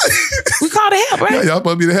helped. We called to help, right? Yeah, y'all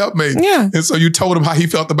supposed to be the helpmate. Yeah. And so you told him how he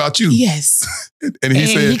felt about you. Yes. And he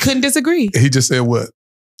said... he couldn't disagree. He just said what?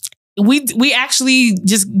 We actually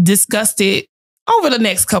just discussed it over the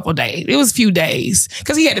next couple of days. It was a few days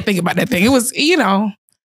because he had to think about that thing. It was,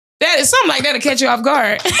 that is something like that to catch you off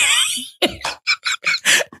guard.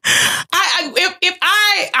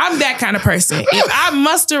 I'm that kind of person. If I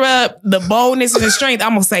muster up the boldness and the strength,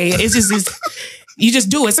 I'm gonna say it. It's just you just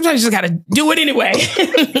do it. Sometimes you just gotta do it anyway.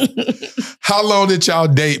 How long did y'all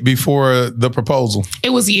date before the proposal? It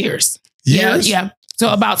was years. Years? Yeah.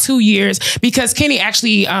 So about 2 years, because Kenny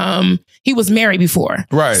actually he was married before,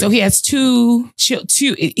 right? So he has two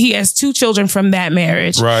children from that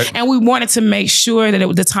marriage, right? And we wanted to make sure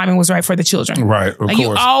that the timing was right for the children, right? Of course.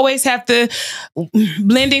 You always have to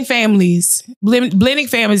blending families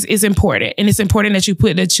is important, and it's important that you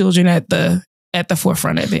put the children at the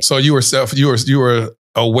forefront of it. So you were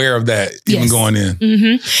aware of that even going in.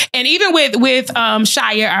 Mm-hmm. And even with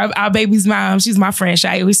Shia, our baby's mom, she's my friend,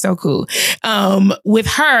 Shia, was so cool. With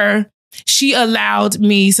her, she allowed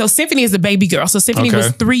me, so Symphony is a baby girl. So Symphony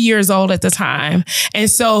was 3 years old at the time. And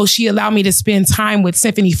so she allowed me to spend time with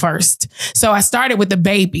Symphony first. So I started with the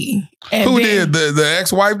baby. And who did? The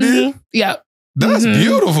ex-wife did? Mm-hmm. Yeah. That's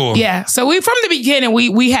beautiful. Yeah. So from the beginning,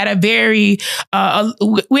 we had a very,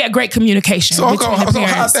 we had great communication. So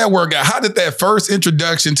how'd that work out? How did that first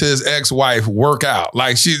introduction to his ex-wife work out?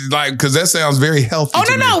 Because that sounds very healthy. Oh,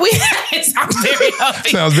 no. It sounds very healthy.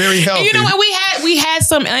 Sounds very healthy. And we had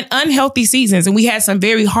some unhealthy seasons and we had some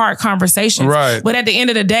very hard conversations. Right. But at the end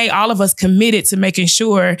of the day, all of us committed to making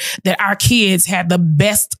sure that our kids had the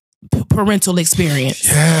best parental experience.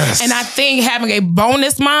 Yes. And I think having a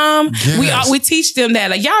bonus mom, we teach them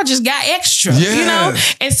that y'all just got extra,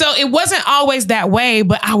 And so it wasn't always that way,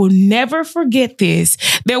 but I will never forget this.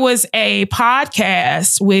 There was a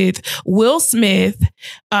podcast with Will Smith,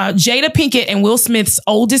 Jada Pinkett and Will Smith's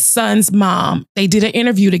oldest son's mom. They did an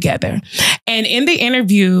interview together. And in the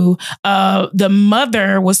interview, the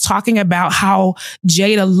mother was talking about how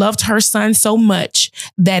Jada loved her son so much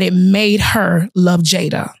that it made her love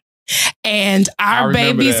Jada. And our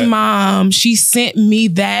baby's mom, she sent me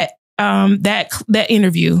that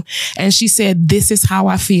interview, and she said, "This is how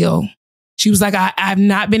I feel." She was like, "I've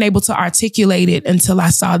not been able to articulate it until I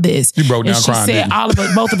saw this." You broke down and she crying.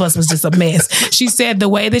 Said, both of us was just a mess. She said, "The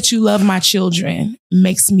way that you love my children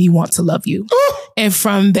makes me want to love you." And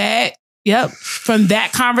from that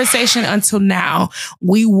conversation until now,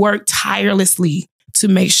 we work tirelessly to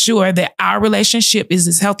make sure that our relationship is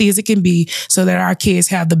as healthy as it can be so that our kids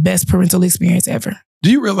have the best parental experience ever. Do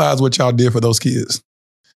you realize what y'all did for those kids?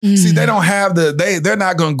 See, they don't have they're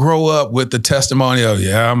not going to grow up with the testimony of,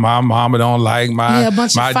 my mama don't like my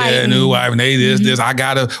dad, new wife, and they this. I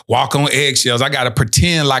got to walk on eggshells. I got to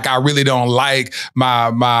pretend like I really don't like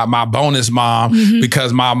my bonus mom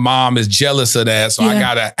because my mom is jealous of that. So I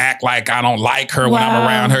got to act like I don't like her when I'm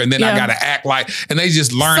around her. And then I got to act like, and they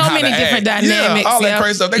just learn how to act. So many different dynamics. Yeah, all that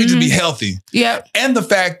crazy stuff. They can just be healthy. Yeah. And the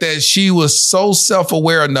fact that she was so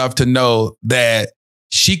self-aware enough to know that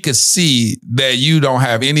she could see that you don't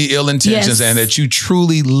have any ill intentions and that you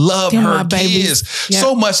truly love They're her my babies. kids Yep.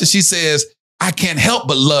 so much that she says, I can't help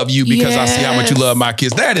but love you because I see how much you love my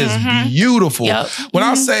kids. That is beautiful. Yep. When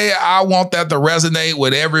I say I want that to resonate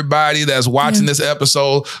with everybody that's watching this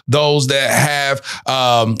episode, those that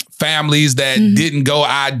have families that didn't go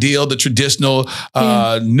ideal, the traditional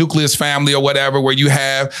nucleus family or whatever, where you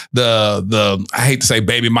have the I hate to say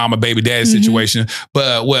baby mama, baby daddy situation,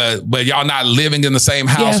 but y'all not living in the same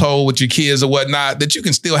household with your kids or whatnot, that you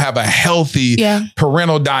can still have a healthy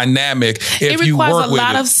parental dynamic if you work with it. It requires a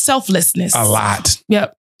lot of selflessness. A lot.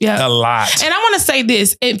 Yep. Yeah. A lot. And I want to say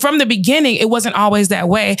this, from the beginning, it wasn't always that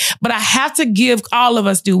way, but I have to give, all of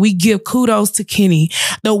us do, we give kudos to Kenny,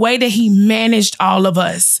 the way that he managed all of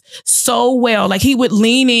us so well. Like he would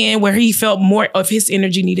lean in where he felt more of his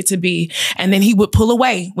energy needed to be. And then he would pull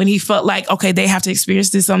away when he felt like, okay, they have to experience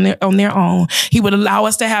this on their own. He would allow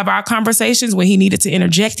us to have our conversations. When he needed to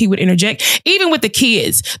interject, he would interject. Even with the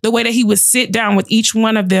kids, the way that he would sit down with each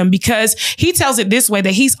one of them, because he tells it this way,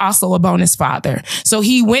 that he's also a bonus father. So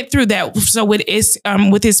he went through that. So with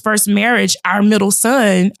his first marriage, our middle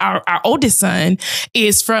son, our oldest son,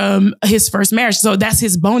 is from his first marriage. So that's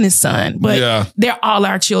his bonus son. But they're all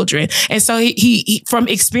our children. And so he from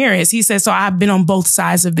experience, he says, so I've been on both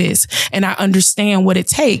sides of this and I understand what it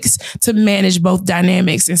takes to manage both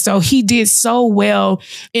dynamics. And so he did so well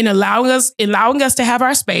in allowing us to have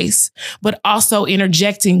our space, but also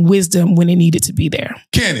interjecting wisdom when it needed to be there.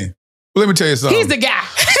 Kenny, let me tell you something. He's the guy.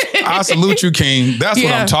 I salute you, King. That's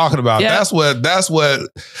what I'm talking about. Yeah.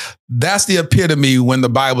 That's the epitome when the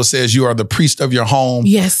Bible says you are the priest of your home.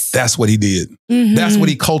 Yes. That's what he did. Mm-hmm. That's what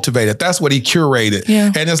he cultivated. That's what he curated.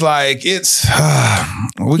 Yeah. And it's like,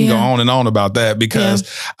 we can go on and on about that, because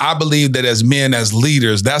I believe that as men, as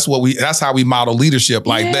leaders, that's how we model leadership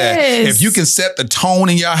like that. If you can set the tone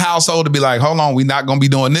in your household to be like, hold on, we're not going to be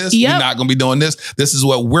doing this. We're not going to be doing this. This is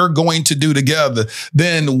what we're going to do together.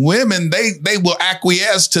 Then women, they will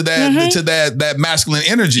acquiesce to that, to that masculine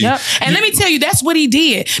energy. Yep. And let me tell you, that's what he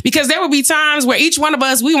did, because there would be times where each one of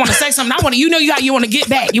us, we want to say something. I want to, you want to get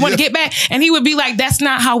back. You want to get back. And he would be like, that's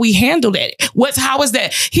not how we handled it. How is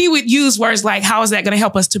that? He would use words like, how is that going to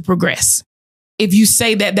help us to progress? If you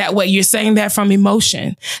say that way, you're saying that from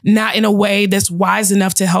emotion, not in a way that's wise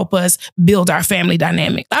enough to help us build our family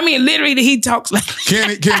dynamic. I mean, literally, he talks like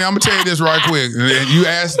Kenny, I'm going to tell you this right quick. You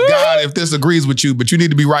asked God if this agrees with you, but you need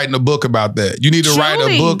to be writing a book about that. You need to write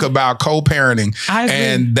a book about co-parenting.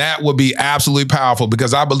 And that would be absolutely powerful,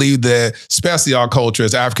 because I believe that, especially our culture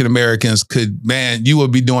as African Americans, you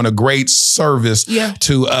would be doing a great service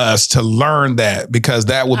to us to learn that, because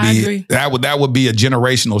that would be that would be a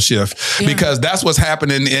generational shift. Because that's what's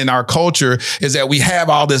happening in our culture, is that we have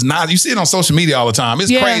all this knowledge. You see it on social media all the time. It's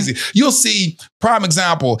crazy. You'll see, prime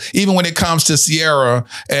example, even when it comes to Sierra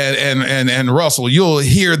and Russell, you'll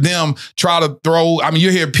hear them try to throw,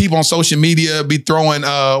 you hear people on social media be throwing,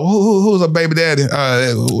 who's a baby daddy?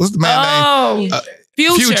 What's the man name?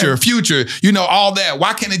 Future, all that.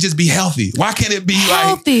 Why can't it just be healthy? Why can't it be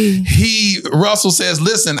healthy? Russell says,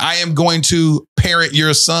 listen, I am going to parent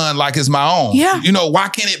your son like it's my own. Yeah. Why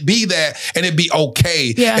can't it be that and it be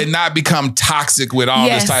okay and not become toxic with all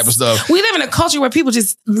this type of stuff? We live in a culture where people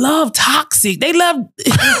just love toxic. They love,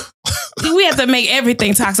 we have to make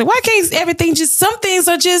everything toxic. Why can't everything some things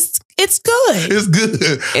are just, it's good. It's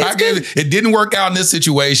good. It didn't work out in this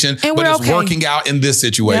situation, but it's working out in this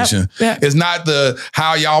situation. Yep. It's not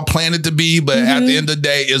how y'all planned it to be, but at the end of the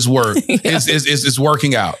day, it's work. It's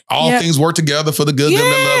working out. All things work together for the good of them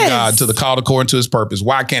that love God, to the called according to his purpose.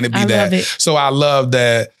 Why can't it be that? So I love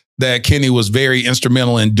that Kenny was very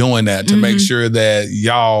instrumental in doing that, to make sure that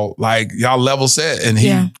y'all level set, and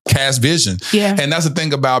he cast vision. Yeah. And that's the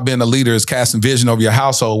thing about being a leader, is casting vision over your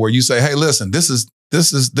household, where you say, hey, listen, this is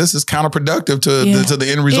counterproductive to the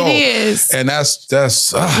end result. It is. And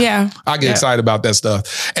I get excited about that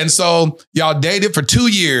stuff. And so y'all dated for 2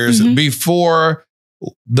 years before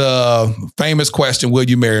the famous question, will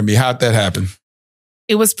you marry me? How'd that happen?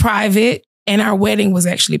 It was private, and our wedding was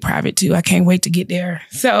actually private too. I can't wait to get there.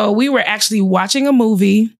 So we were actually watching a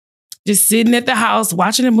movie, just sitting at the house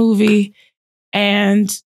watching a movie,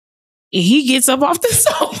 and he gets up off the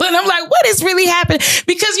sofa, and I'm like, what is really happening?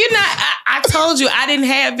 Because I told you I didn't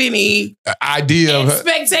have any idea of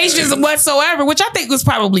expectations whatsoever, which I think was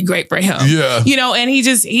probably great for him. Yeah. And he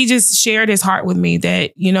just shared his heart with me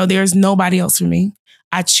that, there's nobody else for me.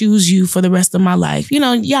 I choose you for the rest of my life.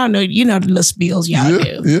 Y'all know, the little spills y'all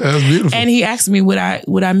do. Yeah, that's beautiful. And he asked me, would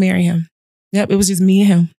I marry him? Yep, it was just me and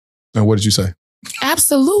him. And what did you say?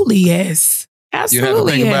 Absolutely, yes.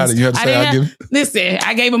 Absolutely. You had to think about it. You had to say, listen,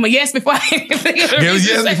 I gave him a yes before I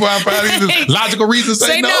finally logical reason to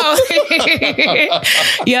say no.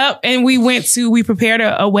 Yep. And we prepared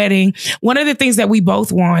a wedding. One of the things that we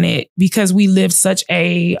both wanted, because we lived such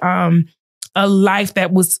a life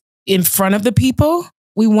that was in front of the people,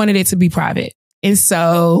 we wanted it to be private. And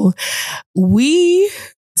so we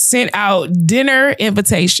sent out dinner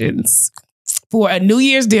invitations for a New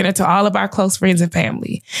Year's dinner to all of our close friends and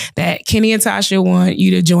family, that Kenny and Tasha want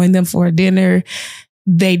you to join them for a dinner.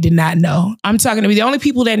 They did not know. I'm talking to me. The only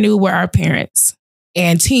people that knew were our parents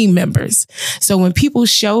and team members. So when people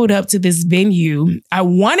showed up to this venue, I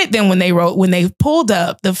wanted them when they pulled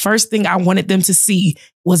up, the first thing I wanted them to see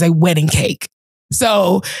was a wedding cake.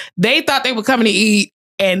 So they thought they were coming to eat.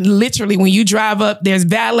 And literally, when you drive up, there's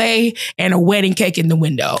valet and a wedding cake in the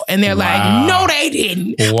window. And they're like, no, they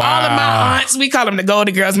didn't. Wow. All of my aunts, we call them the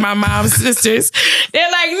Golden Girls, my mom's sisters.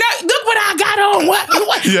 They're like, no, look what I got on. Why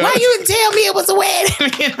you didn't tell me it was a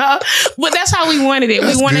wedding? But that's how we wanted it.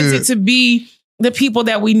 We wanted it to be the people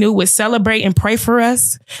that we knew would celebrate and pray for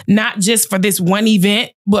us, not just for this one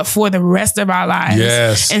event, but for the rest of our lives.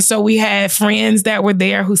 Yes. And so we had friends that were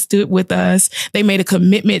there who stood with us. They made a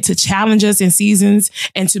commitment to challenge us in seasons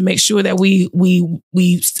and to make sure that we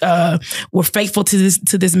were faithful to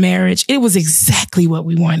this marriage. It was exactly what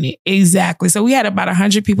we wanted. Exactly. So we had about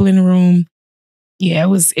 100 people in the room. Yeah, it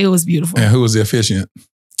was beautiful. And who was the officiant?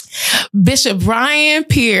 Bishop Brian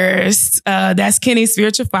Pierce, that's Kenny's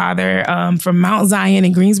spiritual father, from Mount Zion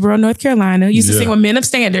in Greensboro, North Carolina. Used to sing with Men of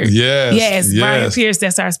Standard. Yes. Brian Pierce,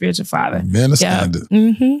 that's our spiritual father. Men of Standard.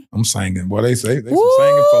 Mm-hmm. I'm singing. Boy, they say they some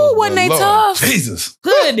singing folks. Wasn't they tough? Jesus.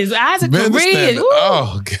 Goodness. Isaac could read.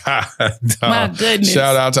 Oh, God. My goodness.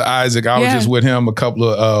 Shout out to Isaac. I was just with him a couple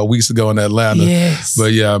of weeks ago in Atlanta. Yes.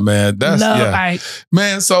 But yeah, man. That's Ike.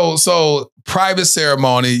 Man, so private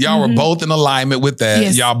ceremony. Y'all were both in alignment with that.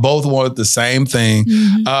 Yes. Y'all both wanted the same thing.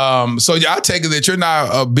 So I take it that you're not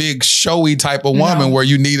a big showy type of woman where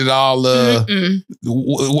you needed all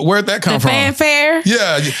where'd that come from? Fanfare.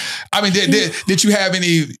 Yeah. I mean, did you have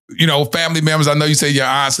any, family members? I know you say your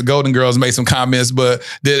aunts, the Golden Girls, made some comments, but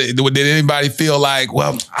did anybody feel like,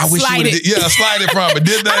 well, I wish you would have slighted from it?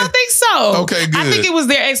 Did they? I don't think so. Okay, good. I think it was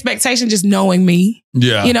their expectation just knowing me.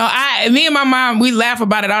 Yeah. Me and my mom, we laugh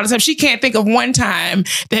about it all the time. She can't think of one time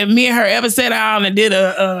that me and her ever sat down and did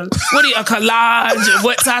a collage of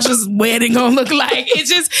what Tasha's wedding gonna look like. You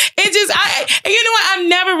know what? I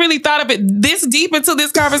never really thought of it this deep until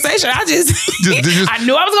this conversation. I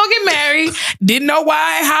knew I was gonna get married. Didn't know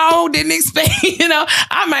why, how, didn't expect,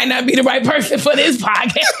 I might not be the right person for this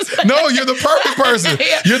podcast. No, you're the perfect person.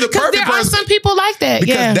 You're the perfect person. There are some people like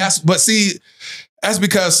that. That's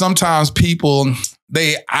because sometimes people,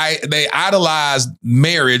 they idolize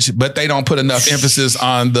marriage, but they don't put enough emphasis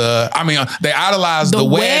on they idolize the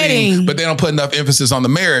wedding, but they don't put enough emphasis on the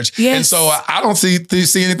marriage. Yes. And so I don't see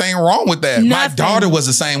anything wrong with that. Nothing. My daughter was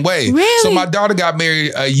the same way. Really? So my daughter got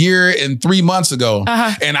married a year and 3 months ago.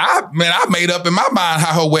 And I made up in my mind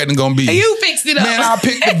how her wedding gonna be. You fixed it up. Man, I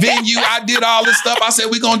picked the venue. I did all this stuff. I said,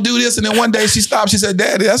 we're gonna do this. And then one day she stopped. She said,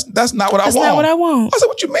 Daddy, that's not what I want. That's not what I want. I said,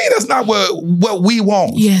 what you mean? That's not what we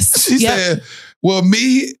want. Yes. She said, well,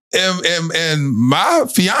 me and my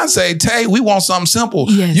fiance, Tay, we want something simple.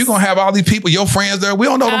 Yes. You're going to have all these people, your friends there. We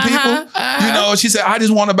don't know them people. She said, I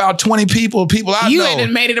just want about 20 people I know. You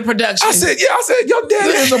ain't made it a production. I said, your daddy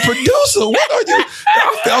is a producer. What are you?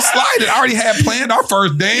 I felt slighted. I already had planned our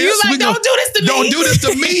first dance. You like, don't do this to me. Don't do this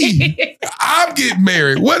to me. I'm getting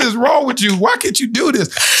married. What is wrong with you? Why can't you do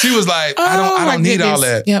this? She was like, I don't need all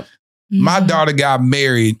that. Yep. My daughter got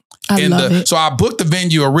married. So I booked the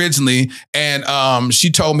venue originally, and she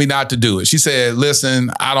told me not to do it. She said,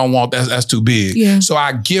 listen, I don't want that. That's too big. Yeah. So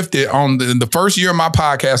I gifted on the first year of my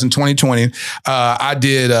podcast in 2020. I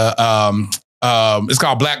did it's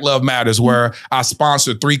called Black Love Matters, where I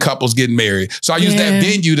sponsored 3 couples getting married. So I used that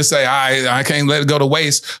venue to say, I can't let it go to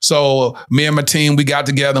waste. So me and my team, we got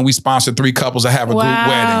together and we sponsored 3 couples to have a group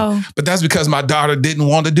wedding. But that's because my daughter didn't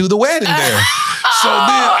want to do the wedding there. So then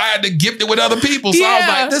I had to gift it with other people. So I was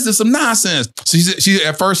like, this is some nonsense. So she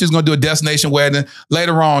at first she was going to do a destination wedding.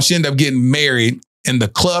 Later on, she ended up getting married in the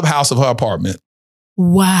clubhouse of her apartment.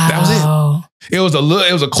 Wow. That was it. It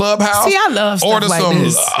was a clubhouse. See, I love stuff Ordered like some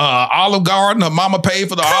this. Olive Garden. Her mama paid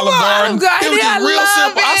for the Olive Garden. It was just real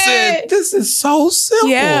simple. I said, this is so simple.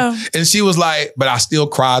 Yeah. And she was like, but I still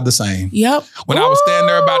cried the same. Yep. When I was standing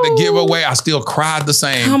there about to give away, I still cried the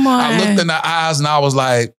same. Come on. I looked in her eyes and I was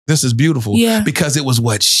like, this is beautiful. Yeah. Because it was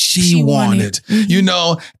what she wanted.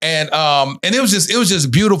 Mm-hmm. And it was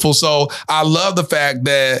just beautiful. So I love the fact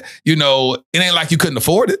that, it ain't like you couldn't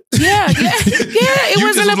afford it. It You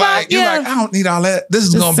wasn't just about, you're like, I don't need all that. This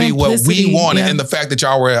is going to be what we simplicity, wanted. And the fact that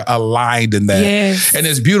y'all were aligned in that. Yes. And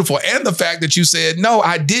it's beautiful. And the fact that you said, no,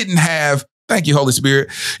 I didn't have, thank you, Holy Spirit.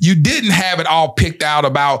 You didn't have it all picked out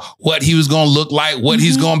about what he was going to look like, what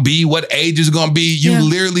he's going to be, what age is going to be. You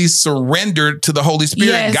literally surrendered to the Holy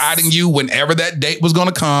Spirit, guiding you whenever that date was going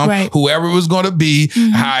to come, whoever it was going to be,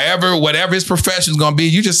 however, whatever his profession is going to be.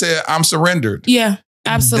 You just said, I'm surrendered. Yeah.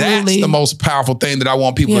 Absolutely. That's the most powerful thing that I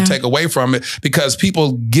want people to take away from it, because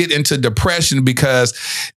people get into depression because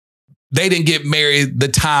they didn't get married the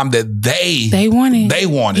time that they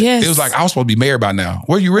wanted. Yes. It was like, I was supposed to be married by now.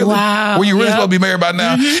 Were you really? Wow. Were you really supposed to be married by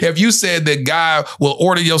now? If you said that God will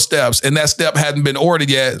order your steps and that step hadn't been ordered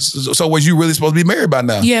yet, so was you really supposed to be married by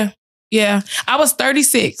now? Yeah. Yeah. I was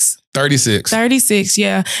 36. 36,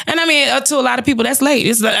 yeah. And I mean, to a lot of people, that's late.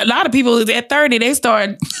 It's a lot of people at 30, they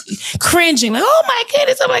start cringing, like, oh my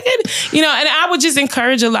goodness. You know, and I would just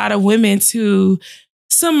encourage a lot of women to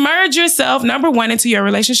submerge yourself, number one, into your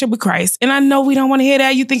relationship with Christ. And I know we don't want to hear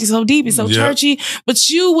that. You think it's so deep, it's so churchy, but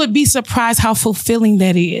you would be surprised how fulfilling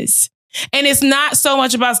that is. And it's not so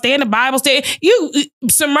much about staying in the Bible. You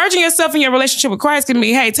submerging yourself in your relationship with Christ can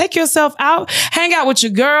be, hey, take yourself out, hang out with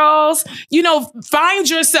your girls, you know, find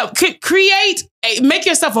yourself, make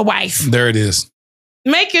yourself a wife. There it is.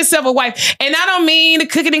 Make yourself a wife. And I don't mean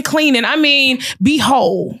cooking and cleaning. I mean, be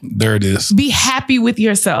whole. There it is. Be happy with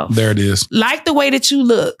yourself. There it is. Like the way that you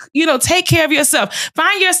look. You know, take care of yourself.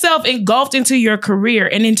 Find yourself engulfed into your career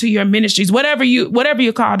and into your ministries, whatever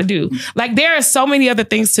you're called to do. Like, there are so many other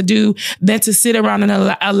things to do than to sit around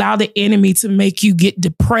and allow the enemy to make you get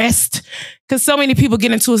depressed. Because so many people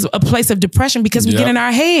get into a place of depression because we get in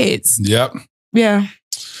our heads. Yep. Yeah.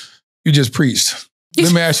 You just preached.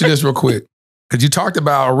 Let me ask you this real quick. Because you talked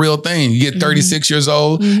about a real thing. You get 36 years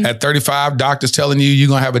old. At 35, doctors telling you're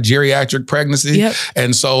going to have a geriatric pregnancy. Yep.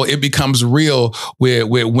 And so it becomes real with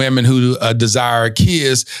women who desire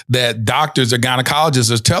kids, that doctors or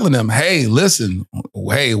gynecologists are telling them, hey, listen,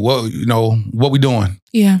 hey, what we doing?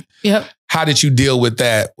 Yeah. Yep. How did you deal with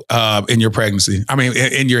that in your pregnancy? I mean,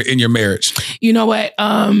 in your marriage? You know what?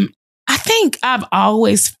 I think I've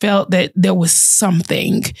always felt that there was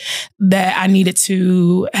something that I needed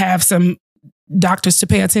to have some doctors to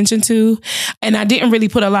pay attention to. And I didn't really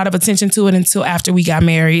put a lot of attention to it until after we got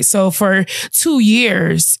married. So for 2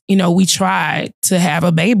 years, you know, we tried to have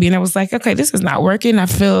a baby, and I was like, okay, this is not working. I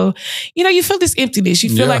feel, you feel this emptiness.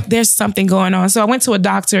 You feel like there's something going on. So I went to a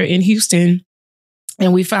doctor in Houston,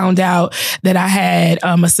 and we found out that I had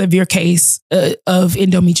a severe case of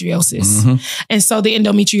endometriosis. And so the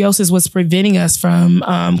endometriosis was preventing us from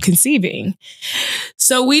conceiving.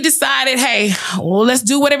 So we decided, hey, well, let's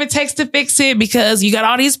do whatever it takes to fix it, because you got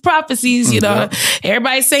all these prophecies,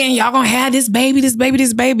 everybody's saying, y'all gonna have this baby.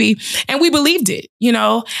 And we believed it,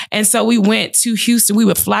 And so we went to Houston. We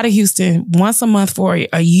would fly to Houston once a month for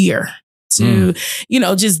a year. To,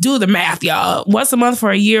 just do the math, y'all. Once a month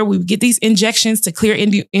for a year, we would get these injections to clear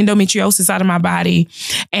endometriosis out of my body.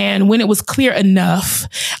 And when it was clear enough,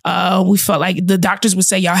 we felt like the doctors would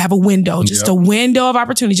say, y'all have a window, just a window of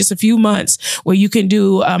opportunity, just a few months where you can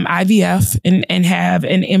do IVF and have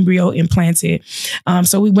an embryo implanted.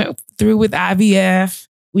 So we went through with IVF.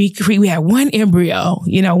 We had one embryo,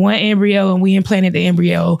 and we implanted the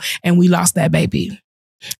embryo, and we lost that baby.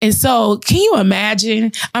 And so can you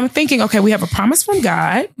imagine? I'm thinking, okay, we have a promise from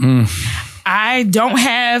God. I don't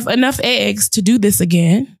have enough eggs to do this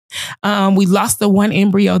again. We lost the one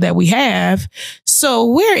embryo that we have. So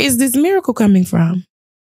where is this miracle coming from?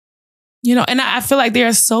 And I feel like there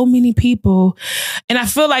are so many people, and I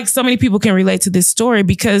feel like so many people can relate to this story,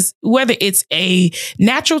 because whether it's a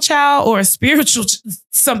natural child or a spiritual,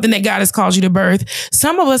 something that God has called you to birth,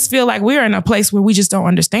 some of us feel like we're in a place where we just don't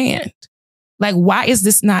understand. Like, why is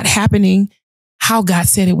this not happening how God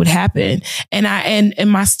said it would happen?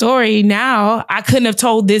 And my story now, I couldn't have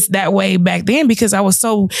told this that way back then, because I was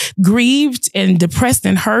so grieved and depressed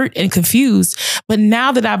and hurt and confused. But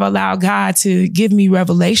now that I've allowed God to give me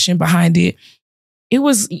revelation behind it, it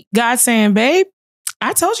was God saying, babe,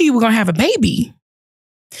 I told you were going to have a baby,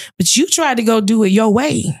 but you tried to go do it your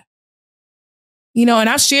way. And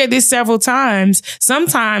I've shared this several times.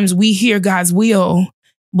 Sometimes we hear God's will,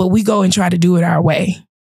 but we go and try to do it our way.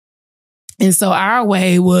 And so our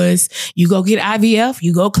way was, you go get IVF,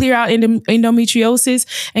 you go clear out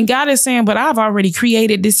endometriosis. And God is saying, but I've already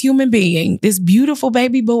created this human being, this beautiful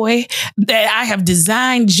baby boy that I have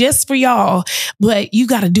designed just for y'all, but you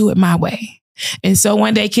got to do it my way. And so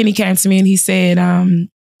one day Kenny came to me and he said,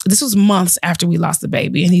 this was months after we lost the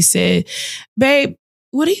baby. And he said, babe,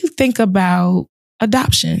 what do you think about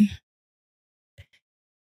adoption?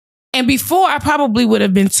 And before, I probably would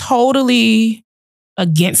have been totally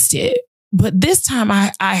against it. But this time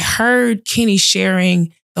I heard Kenny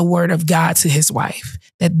sharing the word of God to his wife,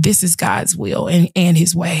 that this is God's will and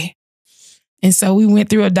his way. And so we went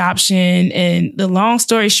through adoption. And the long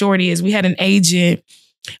story short is we had an agent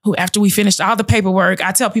who, after we finished all the paperwork,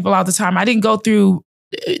 I tell people all the time, I didn't go through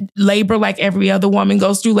labor like every other woman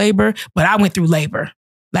goes through labor, but I went through labor.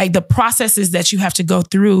 Like the processes that you have to go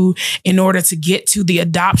through in order to get to the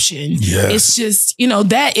adoption. Yes. It's just,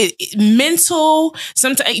 that mental,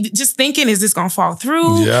 sometimes just thinking, is this going to fall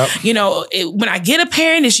through? Yep. When I get a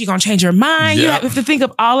parent, is she going to change her mind? Yep. You have to think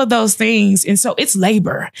of all of those things. And so it's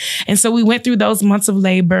labor. And so we went through those months of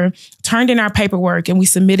labor, turned in our paperwork, and we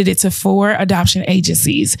submitted it to 4 adoption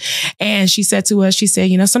agencies. And she said to us,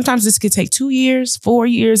 sometimes this could take 2 years, 4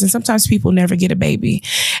 years, and sometimes people never get a baby.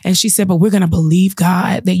 And she said, but we're going to believe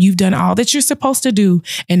God that you've done all that you're supposed to do.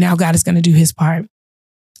 And now God is going to do his part.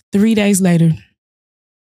 3 days later,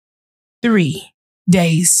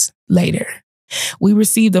 we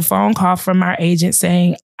received a phone call from our agent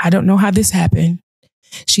saying, I don't know how this happened.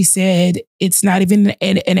 She said, it's not even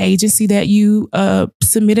an agency that you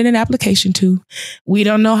submitted an application to. We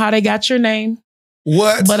don't know how they got your name.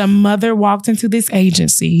 What? But a mother walked into this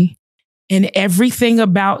agency and everything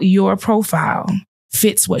about your profile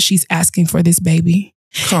fits what she's asking for this baby.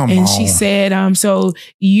 Come on. She said,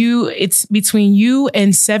 it's between you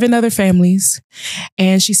and 7 other families.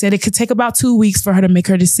 And she said it could take about 2 weeks for her to make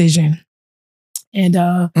her decision. And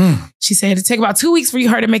she said it'd take about 2 weeks for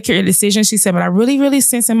her to make her decision. She said, but I really, really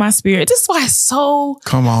sense in my spirit. This is why it's so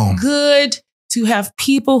good to have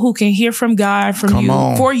people who can hear from God,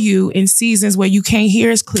 for you in seasons where you can't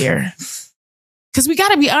hear as clear. Because we got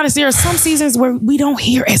to be honest, there are some seasons where we don't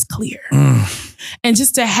hear as clear. And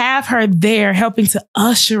just to have her there helping to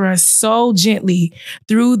usher us so gently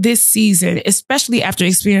through this season, especially after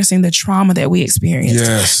experiencing the trauma that we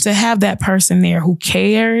experienced, to have that person there who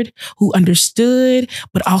cared, who understood,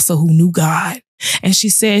 but also who knew God. And she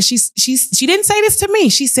said, she didn't say this to me.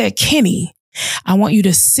 She said, Kenny, I want you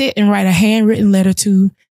to sit and write a handwritten letter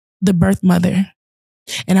to the birth mother.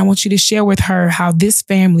 And I want you to share with her how this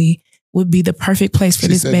family would be the perfect place for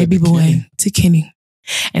this baby boy, to Kenny.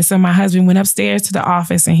 And so my husband went upstairs to the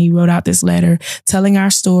office and he wrote out this letter telling our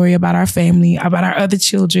story about our family, about our other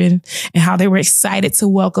children, and how they were excited to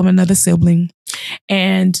welcome another sibling.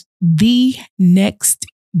 And the next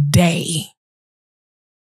day,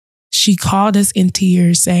 she called us in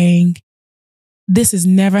tears saying, this has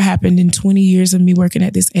never happened in 20 years of me working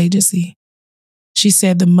at this agency. She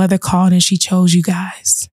said the mother called and she chose you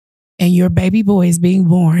guys. And your baby boy is being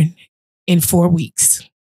born in 4 weeks.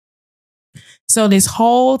 So this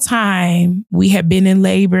whole time we had been in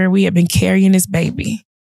labor, we had been carrying this baby.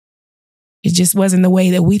 It just wasn't the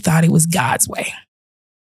way that we thought. It was God's way.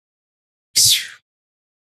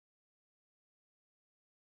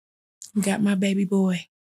 We got my baby boy.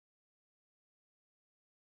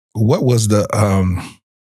 What was the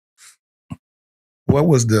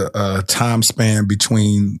time span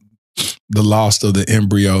between the loss of the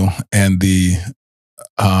embryo and the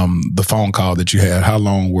phone call that you had? How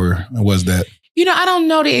long was that? I don't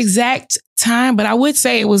know the exact time, but I would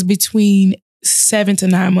say it was between 7 to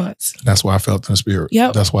 9 months. That's why I felt in the spirit.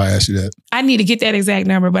 Yep. That's why I asked you that. I need to get that exact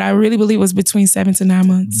number, but I really believe it was between 7 to 9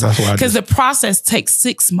 months. That's why. Because the process takes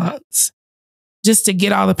 6 months just to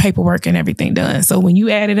get all the paperwork and everything done. So when you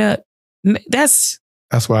add it up, that's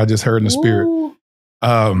what I just heard in the spirit.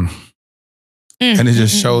 And it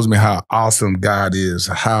just shows me how awesome God is,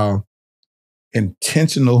 how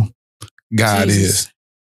intentional God is.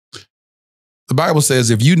 The Bible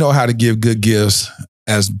says if you know how to give good gifts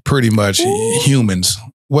as pretty much humans,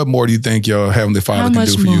 what more do you think your Heavenly Father can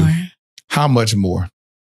do for you? How much more?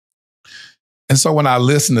 And so when I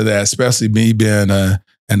listen to that, especially me being an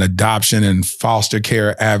adoption and foster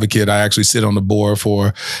care advocate, I actually sit on the board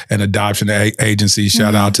for an adoption agency.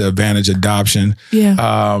 Shout out to Advantage Adoption.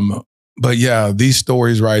 Yeah. But yeah, these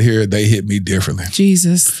stories right here, they hit me differently.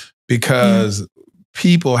 Jesus. Because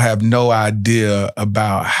people have no idea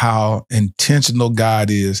about how intentional God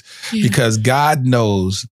is, because God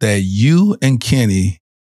knows that you and Kenny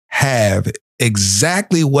have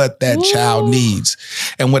exactly what that child needs.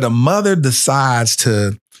 And when a mother decides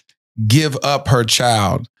to give up her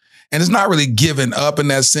child And it's not really giving up in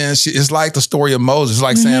that sense. It's like the story of Moses. It's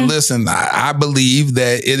like saying, listen, I believe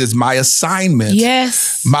that it is my assignment.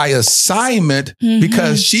 Yes. My assignment,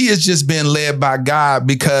 because she is just being led by God,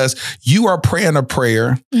 because you are praying a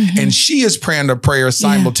prayer and she is praying a prayer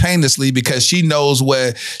simultaneously because she knows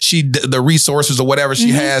what the resources or whatever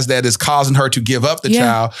she has that is causing her to give up the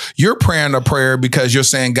child. You're praying a prayer because you're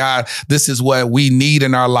saying, God, this is what we need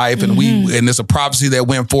in our life. And and it's a prophecy that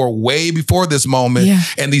went forward way before this moment.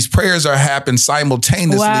 And these prayers are happening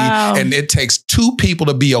simultaneously. And it takes two people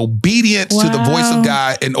to be obedient to the voice of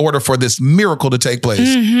God in order for this miracle to take place.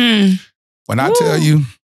 When I tell you,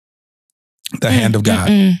 the hand of God,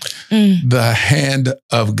 the hand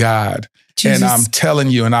of God. Jesus. And I'm telling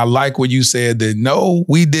you, and I like what you said, that no,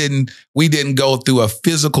 we didn't go through a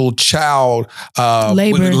physical child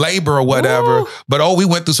labor or whatever, but we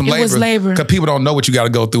went through some labor. Because people don't know what you got to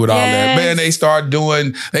go through with all that. Man,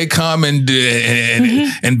 they come and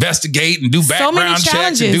investigate and do background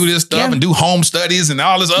checks and do this stuff and do home studies and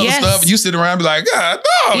all this other stuff. And you sit around and be like, God,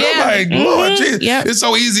 no. I'm like, Lord, Jesus. It's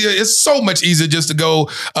so easy. It's so much easier just to go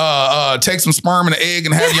take some sperm and an egg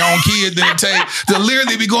and have your own kid than to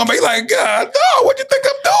literally be going back like, God, no, what do you think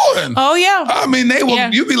I'm doing? Oh, yeah. I mean,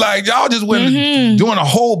 you'd be like, y'all just went doing a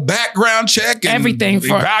whole background check and everything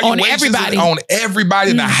on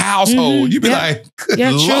everybody in the household. You'd be like,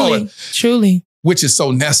 good Lord. Truly. Which is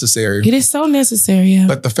so necessary. It is so necessary,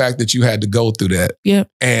 But the fact that you had to go through that.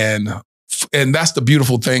 And that's the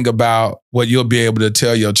beautiful thing about what you'll be able to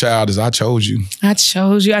tell your child is, I chose you. I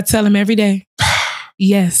chose you. I tell them every day.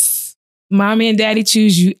 Yes. Mommy and daddy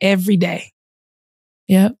choose you every day.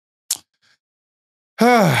 Yep.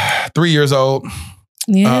 3 years old.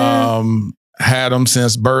 Yeah. Had them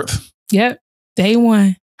since birth. Yep. Day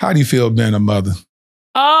one. How do you feel being a mother?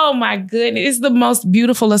 Oh my goodness. It's the most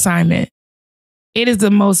beautiful assignment. It is the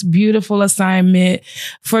most beautiful assignment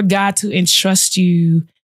for God to entrust you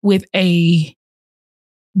with a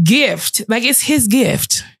gift. Like, it's his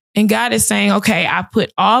gift. And God is saying, okay, I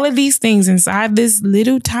put all of these things inside this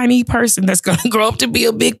little tiny person that's going to grow up to be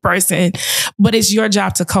a big person, but it's your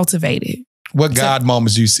job to cultivate it. What God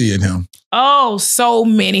moments do you see in him? Oh, so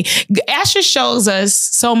many. Asher shows us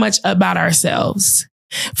so much about ourselves.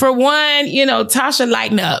 For one, Tasha,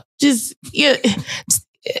 lighten up. Just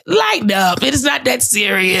lighten up. It is not that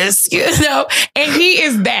serious, And he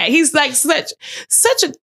is that. He's like such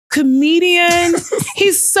a comedian.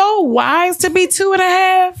 He's so wise to be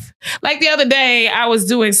 2.5. Like the other day, I was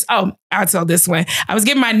doing, I'll tell this one. I was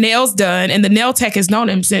getting my nails done, and the nail tech has known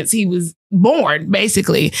him since he was born,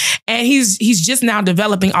 basically. And he's just now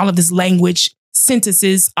developing all of this language,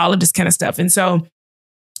 sentences, all of this kind of stuff. And so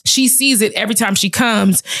she sees it every time she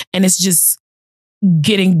comes, and it's just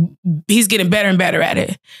he's getting better and better at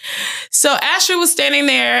it. So Asher was standing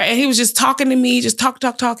there, and he was just talking to me, just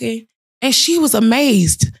talking. And she was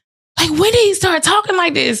amazed. Like, when did he start talking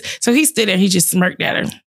like this? So he stood there and he just smirked at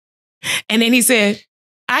her. And then he said,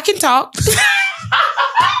 I can talk.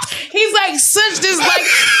 He's like such this like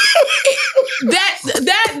that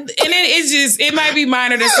and it might be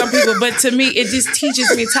minor to some people, but to me it just teaches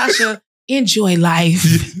me, Tasha, enjoy life.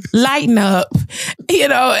 Lighten up.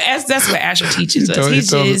 That's what Asher teaches us. He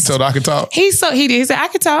told I could talk. He said I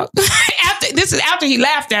could talk. This is after he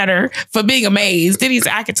laughed at her for being amazed. Then he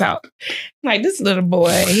said I could talk. I'm like, this little boy,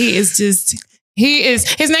 his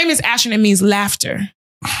name is Asher, and it means laughter.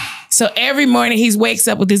 So every morning he wakes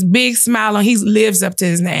up with this big smile on. He lives up to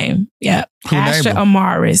his name. Yeah. Asher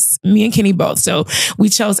Amaris. Me and Kenny both. So we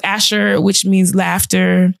chose Asher, which means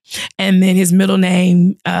laughter. And then his middle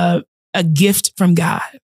name, a gift from God.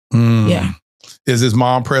 Yeah. Is his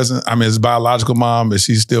mom present? I mean, his biological mom, is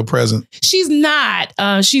she still present? She's not.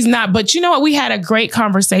 But you know what? We had a great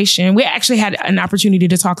conversation. We actually had an opportunity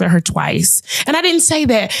to talk to her twice. And I didn't say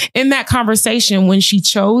that in that conversation when she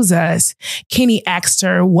chose us. Kenny asked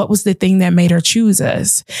her, what was the thing that made her choose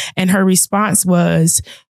us? And her response was,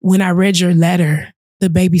 when I read your letter, the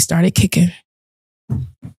baby started kicking.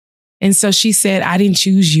 And so she said, I didn't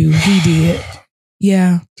choose you. He did.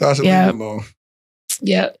 Yeah. Tasha, yeah. leave him alone.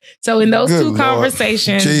 Yeah. So in those two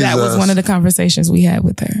conversations, that was one of the conversations we had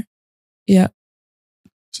with her. Yeah.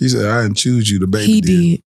 She said, I didn't choose you, the baby He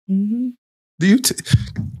did. Mm-hmm.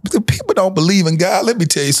 The people don't believe in God. Let me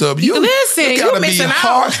tell you something. You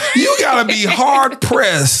gotta be hard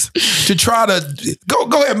pressed to try to go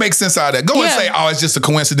ahead and make sense out of that. Go and say, oh, it's just a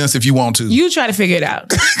coincidence if you want to. You try to figure it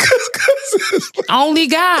out. Only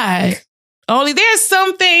God. There's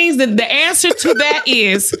some things that the answer to that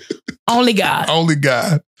is only God. Only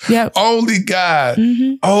God. Yep. Only God.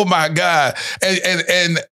 Mm-hmm. Oh my God.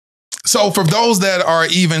 And So for those that are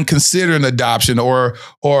even considering adoption or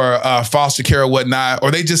foster care or whatnot, or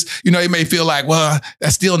they just, they may feel like, well,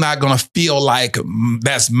 that's still not going to feel like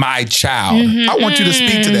that's my child. I want you to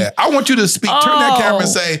speak to that. I want you to speak, turn that camera and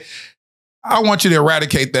say, I want you to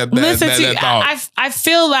eradicate that thought. I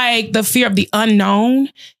feel like the fear of the unknown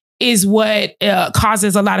is what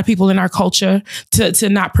causes a lot of people in our culture to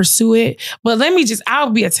not pursue it. But I'll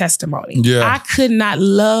be a testimony. Yeah. I could not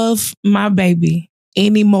love my baby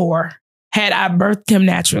anymore had I birthed him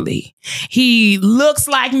naturally. He looks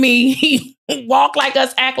like me. He walk like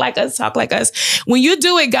us, act like us, talk like us. When you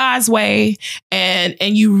do it God's way and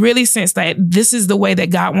you really sense that this is the way that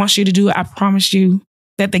God wants you to do it, I promise you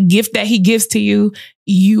that the gift that he gives to you,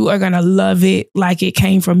 you are going to love it like it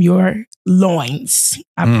came from your loins.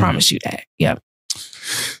 I promise you that. Yep.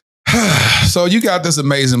 So you got this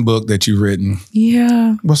amazing book that you've written.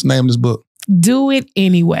 Yeah. What's the name of this book? Do It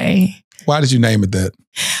Anyway. Why did you name it that?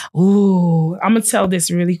 Ooh, I'm going to tell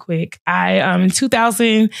this really quick. In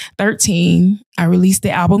 2013, I released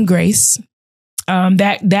the album Grace.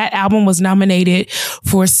 That album was nominated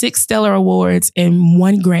for 6 Stellar Awards and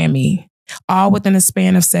 1 Grammy, all within a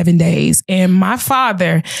span of 7 days. And my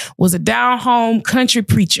father was a down-home country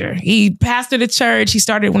preacher. He pastored a church. He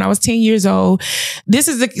started when I was 10 years old. This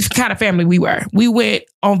is the kind of family we were. We went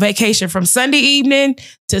on vacation from Sunday evening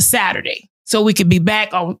to Saturday, so we could be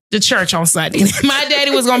back on the church on Sunday. My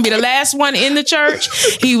daddy was going to be the last one in the church.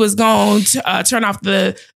 He was going to turn off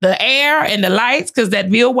the air and the lights because that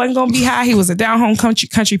bill wasn't going to be high. He was a down-home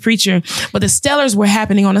country preacher. But the Stellars were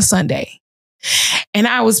happening on a Sunday. And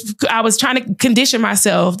I was trying to condition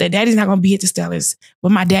myself that daddy's not going to be at the Stellars.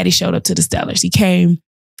 But my daddy showed up to the Stellars. He came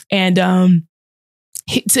and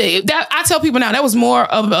I tell people now that was more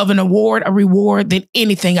of a reward than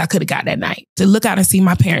anything I could have got that night, to look out and see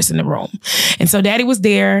my parents in the room. And so daddy was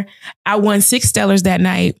there. I won 6 Stellars that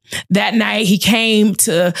night. That night he came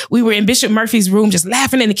we were in Bishop Murphy's room just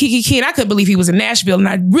laughing in the Kiki Key. And I couldn't believe he was in Nashville. And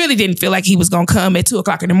I really didn't feel like he was going to come at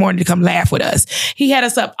 2:00 in the morning to come laugh with us. He had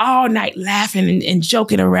us up all night laughing and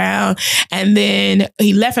joking around. And then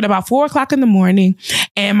he left at about 4:00 in the morning.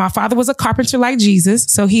 And my father was a carpenter like Jesus.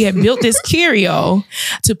 So he had built this curio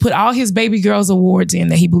to put all his baby girls awards in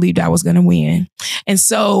that he believed I was going to win. And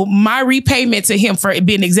so my repayment to him for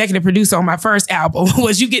being executive producer on my first album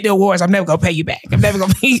was, you get the awards, I'm never going to pay you back. I'm never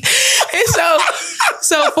going to pay. And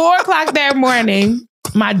so 4:00 that morning,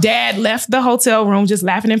 my dad left the hotel room just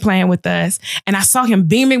laughing and playing with us. And I saw him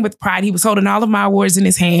beaming with pride. He was holding all of my awards in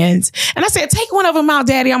his hands. And I said, take one of them out,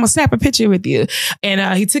 Daddy. I'm going to snap a picture with you.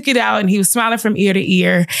 And he took it out and he was smiling from ear to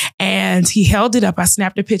ear. And he held it up. I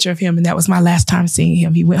snapped a picture of him. And that was my last time seeing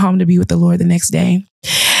him. He went home to be with the Lord the next day.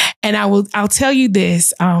 And I'll tell you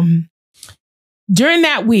this. During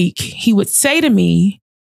that week, he would say to me,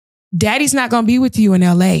 Daddy's not going to be with you in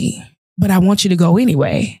LA, but I want you to go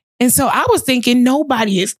anyway. And so I was thinking,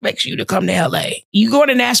 nobody expects you to come to LA. You go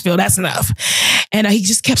to Nashville, that's enough. And he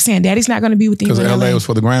just kept saying, Daddy's not going to be with you. Because LA was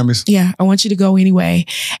for the Grammys? Yeah, I want you to go anyway.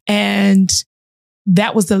 And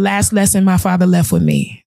that was the last lesson my father left with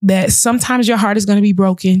me. That sometimes your heart is going to be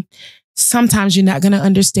broken. Sometimes you're not going to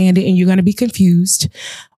understand it and you're going to be confused.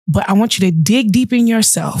 But I want you to dig deep in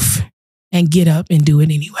yourself and get up and do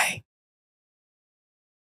it anyway.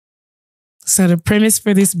 So the premise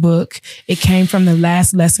for this book, it came from the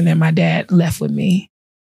last lesson that my dad left with me.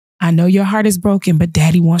 I know your heart is broken, but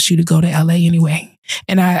Daddy wants you to go to LA anyway.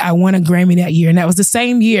 And I won a Grammy that year. And that was the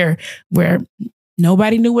same year where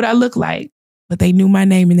nobody knew what I looked like, but they knew my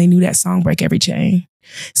name and they knew that song, Break Every Chain.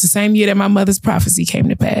 It's the same year that my mother's prophecy came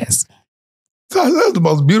to pass. That's the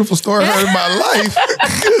most beautiful story I've heard in my life.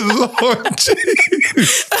 Good Lord,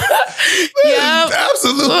 jeez. Yeah,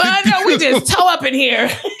 absolutely. Well, I know we just toe up in here.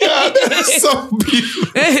 God, that's so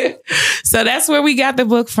beautiful. So that's where we got the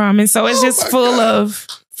book from, and so it's just full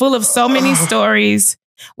of so many stories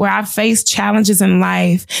where I faced challenges in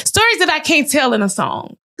life, stories that I can't tell in a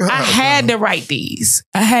song. I had to write these.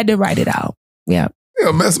 I had to write it out. Yeah.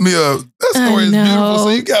 Yeah, mess me up. That story is beautiful. So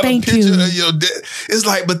you got a picture of your dad. It's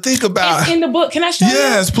like, but think about... It's in the book. Can I show you?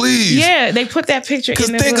 Yes, please. Yeah, they put that picture in the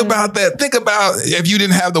book. Because think about that. Think about if you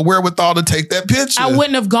didn't have the wherewithal to take that picture. I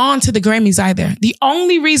wouldn't have gone to the Grammys either. The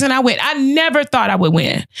only reason I went, I never thought I would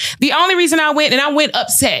win. The only reason I went, and I went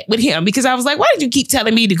upset with him because I was like, why did you keep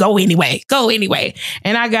telling me to go anyway? Go anyway.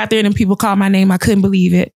 And I got there and people called my name. I couldn't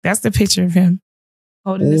believe it. That's the picture of him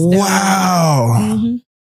holding this down. Wow. Mm-hmm.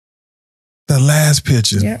 The last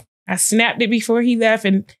picture. Yep. I snapped it before he left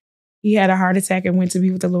and he had a heart attack and went to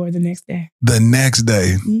be with the Lord the next day. The next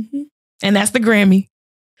day. Mm-hmm. And that's the Grammy.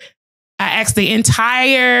 I asked everybody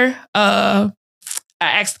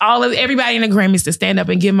in the Grammys to stand up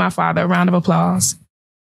and give my father a round of applause.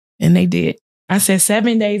 And they did. I said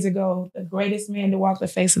 7 days ago, the greatest man to walk the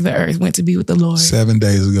face of the earth went to be with the Lord. 7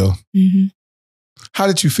 days ago. Mm-hmm. How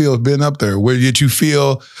did you feel being up there? Where did you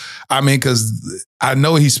feel? I mean, because I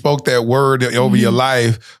know he spoke that word over your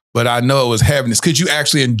life, but I know it was heaviness. Could you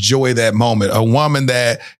actually enjoy that moment? A woman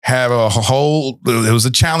that had it was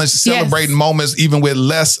a challenge celebrating moments, even with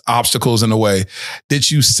less obstacles in the way. Did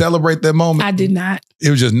you celebrate that moment? I did not.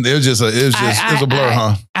 It was a blur,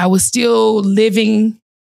 huh? I was still living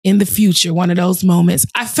in the future, one of those moments.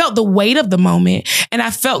 I felt the weight of the moment, and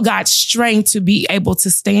I felt God's strength to be able to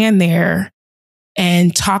stand there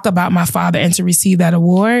and talk about my father and to receive that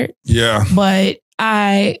award. Yeah. But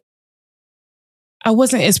I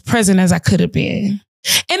wasn't as present as I could have been.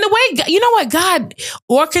 And the way, you know what, God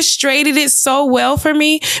orchestrated it so well for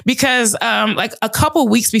me, because like a couple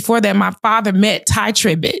weeks before that, my father met Ty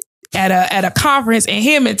Tribbett at a conference, and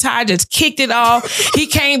him and Ty just kicked it off. He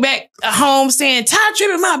came back home saying, Ty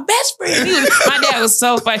Tribbett, my best friend. My dad was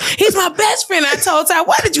so funny. He's my best friend. I told Ty,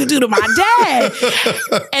 what did you do to my dad?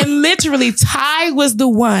 And literally, Ty was the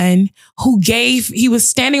one who he was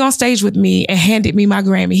standing on stage with me and handed me my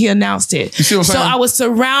Grammy. He announced it. You see what I'm saying? So I was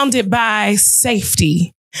surrounded by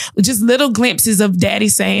safety, just little glimpses of daddy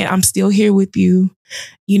saying, I'm still here with you.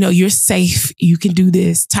 You know, you're safe. You can do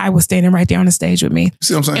this. Ty was standing right there on the stage with me. You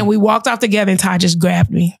see what I'm saying? And we walked off together, and Ty just grabbed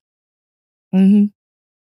me. Mm-hmm.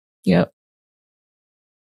 Yep.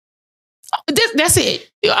 That's it.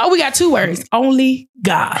 Oh, we got 2 words. Only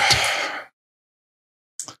God.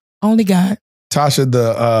 Only God. Tasha,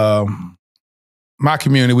 my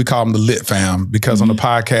community, we call them the Lit Fam, because on the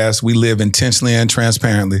podcast, we live intentionally and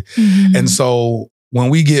transparently. Mm-hmm. And so when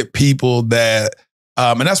we get people that,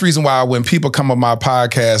 and that's the reason why when people come on my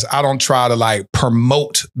podcast, I don't try to like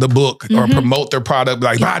promote the book or promote their product,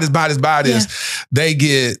 like buy this. Yeah. They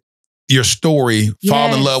get your story,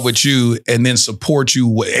 fall in love with you, and then support you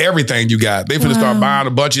with everything you got. They finna start buying a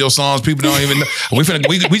bunch of your songs. People don't even know. We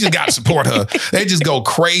just got to support her. They just go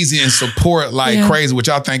crazy and support like crazy, which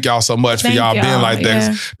I thank y'all so much for y'all being like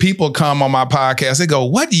that. People come on my podcast, they go,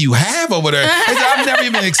 what do you have over there? They say, I've never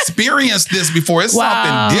even experienced this before. It's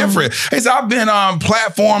something different. They say, I've been on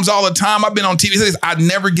platforms all the time. I've been on TV. They say, I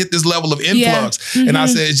never get this level of influx. And I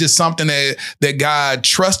said, it's just something that God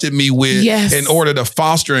trusted me with in order to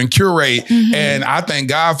foster and curate. And I thank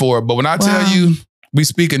God for it. But when I tell you, we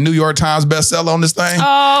speak a New York Times bestseller on this thing.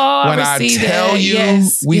 Oh, when I tell you,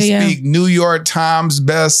 we speak New York Times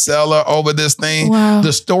bestseller over this thing. Wow.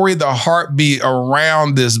 The story, the heartbeat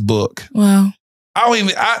around this book. Wow. I don't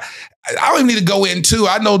even need to go into.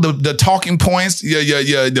 I know the talking points.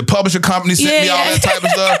 The publisher company sent me all that type of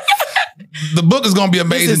stuff. The book is going to be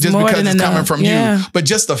amazing just because it's coming from you. But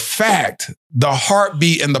just the fact, the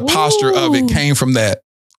heartbeat and the posture of it came from that.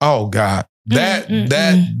 Oh God,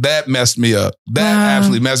 that messed me up. That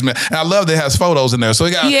absolutely messed me up. And I love that it has photos in there. So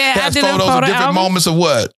it has photos of different moments of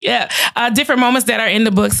what? Yeah, different moments that are in the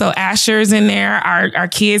book. So Asher's in there. Our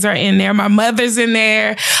kids are in there. My mother's in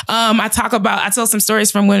there. I tell some stories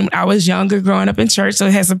from when I was younger, growing up in church. So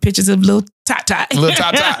it has some pictures of little Tot. Little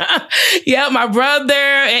Tot. Yeah, my brother.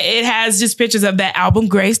 It has just pictures of that album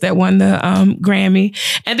Grace that won the Grammy.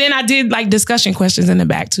 And then I did like discussion questions in the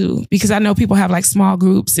back too, because I know people have like small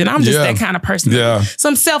groups, and I'm just that kind of person. Yeah.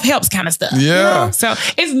 Some self-help kind of stuff. Yeah. You know? So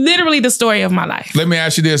it's literally the story of my life. Let me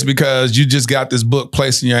ask you this, because you just got this book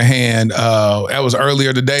placed in your hand. That was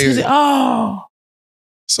earlier today. Oh.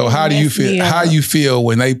 So how do you feel? How you feel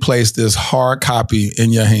when they place this hard copy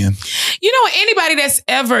in your hand? You know, anybody that's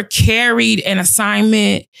ever carried an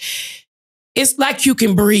assignment, it's like you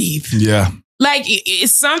can breathe. Yeah. Like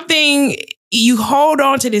it's something you hold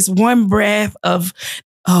on to, this one breath of,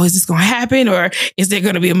 oh, is this going to happen? Or is there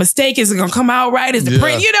going to be a mistake? Is it going to come out right? Is the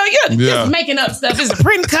print, you're just making up stuff. Is the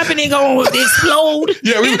print company going to explode?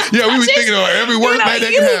 Yeah, we were thinking of every worst thing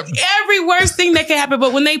that can happen. Every worst thing that can happen.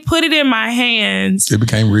 But when they put it in my hands, it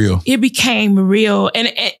became real. And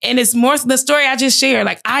it's more the story I just shared.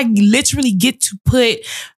 Like I literally get to put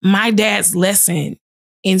my dad's lesson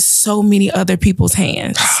in so many other people's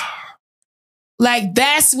hands. Like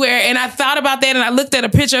that's where, and I thought about that, and I looked at a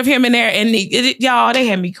picture of him in there, and y'all, they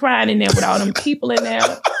had me crying in there with all them people in there.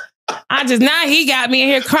 Now he got me in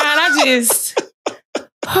here crying.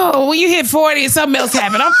 When you hit 40, something else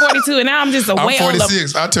happened. I'm 42, and now I'm just a whale. I'm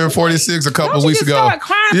 46. I turned 46 a couple of weeks ago. Start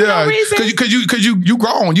crying for no reason? Because you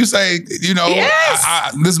grown. You say,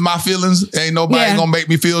 this is my feelings. Ain't nobody gonna make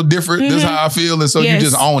me feel different. This is how I feel, and so you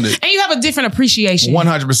just own it. And you have a different appreciation.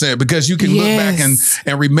 100%, because you can look back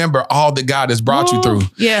and remember all that God has brought you through.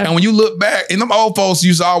 Yeah. And when you look back, and them old folks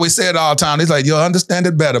used to always say it all the time. It's like, you'll understand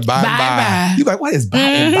it better by and by. You like, what is by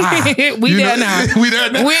and by? We there now. We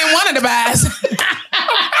there now. We in one of the buys.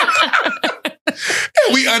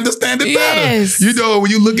 We understand it better. Yes. You know, when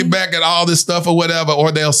you looking back at all this stuff or whatever,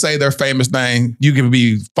 or they'll say their famous thing, you can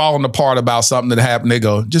be falling apart about something that happened. They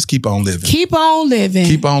go, just keep on living. Keep on living.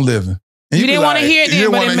 Keep on living. And You didn't want to hear it then,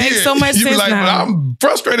 but it makes so much you sense be like, now. "Well, I'm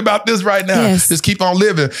frustrated about this right now. Yes. Just keep on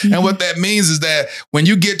living." And what that means is that when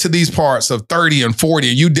you get to these parts of 30 and 40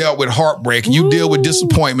 and you dealt with heartbreak and you deal with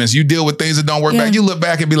disappointments, you deal with things that don't work back, you look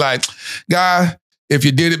back and be like, God, if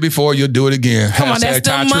you did it before, you'll do it again. Come on, that's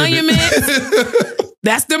the monument.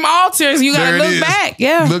 That's them altars. You got to look back.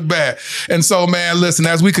 Yeah. Look back. And so, man, listen,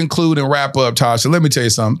 as we conclude and wrap up, Tasha, let me tell you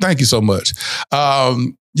something. Thank you so much.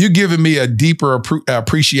 You're giving me a deeper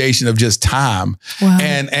appreciation of just time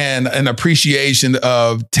and an appreciation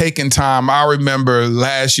of taking time. I remember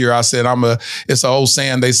last year I said, it's an old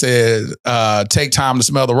saying, they said, take time to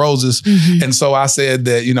smell the roses. And so I said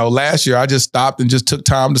that, last year I just stopped and just took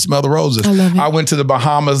time to smell the roses. I love it. I went to the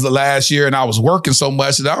Bahamas the last year and I was working so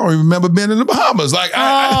much that I don't even remember being in the Bahamas. Like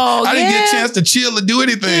I didn't get a chance to chill or do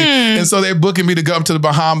anything. And so they're booking me to come to the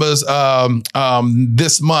Bahamas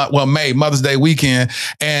this month, May, Mother's Day weekend.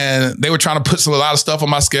 And they were trying to put a lot of stuff on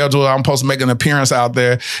my schedule. I'm supposed to make an appearance out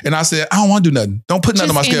there. And I said, I don't want to do nothing. Don't put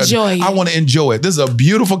nothing on my schedule. I want to enjoy it. This is a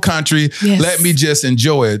beautiful country. Yes. Let me just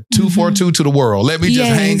enjoy it. 242 to the world. Let me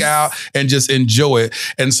just hang out and just enjoy it.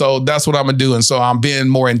 And so that's what I'm going to do. And so I'm being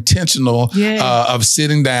more intentional of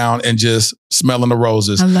sitting down and just smelling the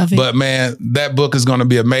roses. I love it. But man, that book is going to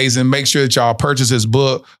be amazing. Make sure that y'all purchase his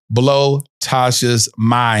book, Blow Tasha's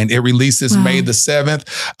Mind. It releases May the 7th.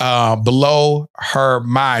 Blow Her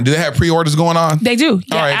Mind. Do they have pre-orders going on? They do.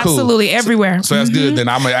 Yeah, all right, absolutely. Cool. Everywhere. So that's good. Then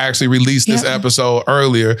I'm going to actually release this episode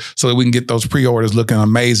earlier so that we can get those pre-orders looking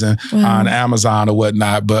amazing on Amazon or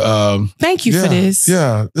whatnot. But thank you for this.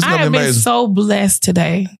 Yeah. It's going to be amazing. I have been so blessed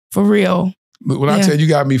today. For real. When I tell you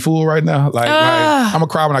got me fooled right now, like I'm gonna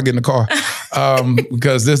cry when I get in the car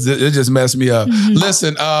because it just messed me up.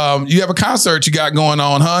 Listen, you have a concert you got going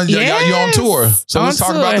on, huh? You're on tour. So let's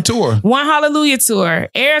talk about the tour. One Hallelujah Tour.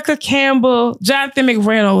 Erica Campbell, Jonathan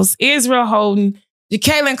McReynolds, Israel Holden,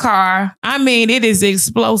 Jacqueline Carr. I mean, it is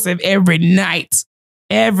explosive every night.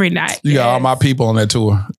 Every night. You got all my people on that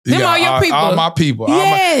tour. Them all your people. All my people.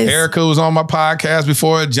 Yes. Erica was on my podcast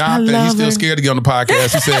before. Jonathan, he's still scared to get on the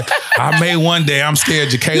podcast. He said, I may one day. I'm scared.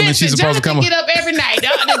 Jacqueline, she's supposed to come on. Get up every night.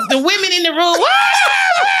 The women in the room.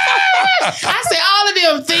 I said, all of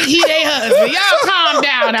them think he their husband. Y'all calm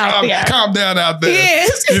down out there. Calm down out there.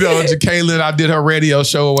 Yes. Jacqueline, I did her radio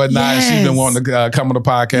show or whatnight. Yes. She's been wanting to come on the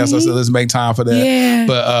podcast. I said, let's make time for that. Yeah.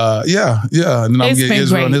 But yeah. And then I'm getting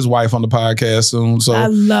Israel and his wife on the podcast soon. So I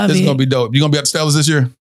love this is going to be dope. You going to be at the Stellars this year?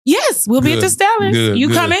 Yes, we'll be at the Stellars. You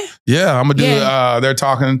coming? Yeah, I'm going to do they're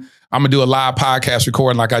talking. I'm going to do a live podcast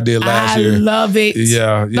recording like I did last year. I love it.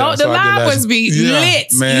 Yeah. The live was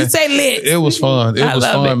lit. Man. You say lit. It was fun. It was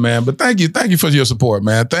fun, man. But thank you. Thank you for your support,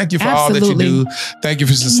 man. Thank you for all that you do. Thank you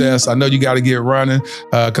for success. I know you got to get running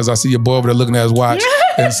because I see your boy over there looking at his watch.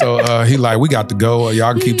 And so he like, we got to go.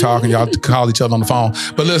 Y'all can keep talking. Y'all call each other on the phone.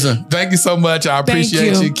 But listen, thank you so much. I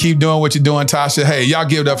appreciate you. Keep doing what you're doing, Tasha. Hey, y'all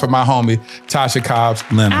give it up for my homie, Tasha Cobbs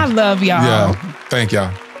Leonard. I love y'all. Yeah. Thank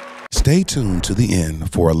y'all. Stay tuned to the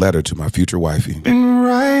end for a letter to my future wifey. Been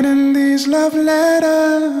writing these love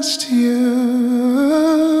letters to you.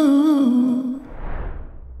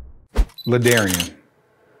 Ladarian,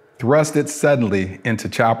 thrusted suddenly into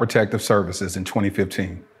Child Protective Services in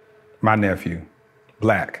 2015. My nephew,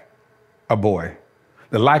 Black, a boy.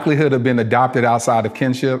 The likelihood of being adopted outside of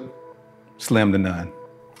kinship, slim to none.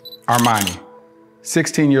 Armani,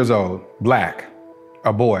 16 years old, Black,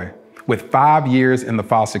 a boy, with 5 years in the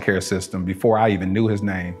foster care system before I even knew his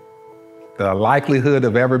name. The likelihood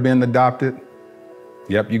of ever being adopted,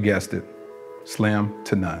 yep, you guessed it, slim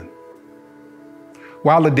to none.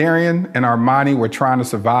 While Ladarian and Armani were trying to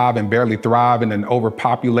survive and barely thrive in an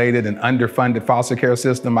overpopulated and underfunded foster care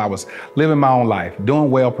system, I was living my own life, doing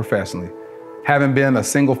well professionally. Having been a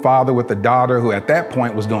single father with a daughter who at that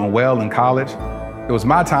point was doing well in college, it was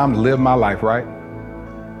my time to live my life, right?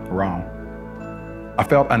 Wrong. I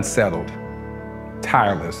felt unsettled,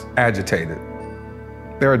 tireless, agitated.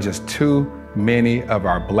 There are just too many of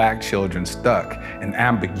our Black children stuck in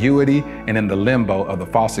ambiguity and in the limbo of the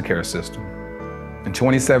foster care system. In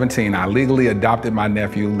 2017, I legally adopted my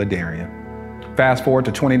nephew, Ladarian. Fast forward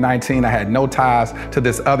to 2019, I had no ties to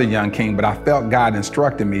this other young king, but I felt God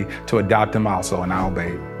instructed me to adopt him also, and I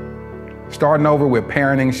obeyed. Starting over with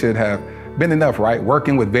parenting should have been enough, right?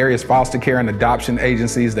 Working with various foster care and adoption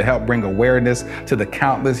agencies to help bring awareness to the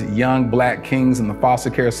countless young Black kings in the foster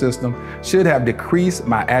care system should have decreased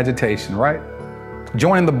my agitation, right?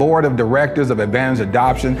 Joining the board of directors of Advantage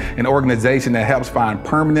Adoption, an organization that helps find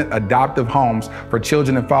permanent adoptive homes for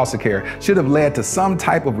children in foster care, should have led to some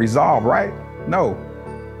type of resolve, right? No,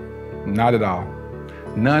 not at all.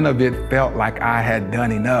 None of it felt like I had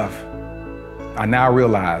done enough. I now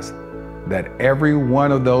realize that every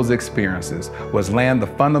one of those experiences was laying the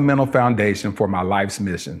fundamental foundation for my life's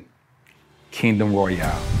mission, Kingdom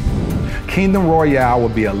Royale. Kingdom Royale will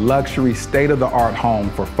be a luxury, state-of-the-art home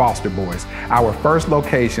for foster boys. Our first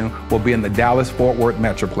location will be in the Dallas-Fort Worth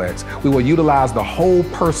Metroplex. We will utilize the whole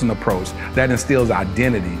person approach that instills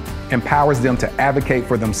identity, empowers them to advocate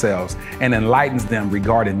for themselves, and enlightens them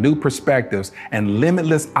regarding new perspectives and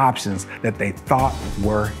limitless options that they thought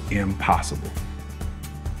were impossible.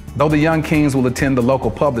 Though the young kings will attend the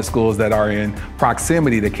local public schools that are in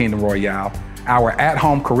proximity to Kingdom Royale, our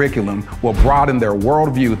at-home curriculum will broaden their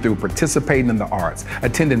worldview through participating in the arts,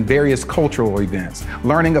 attending various cultural events,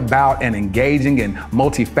 learning about and engaging in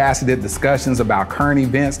multifaceted discussions about current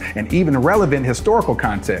events and even relevant historical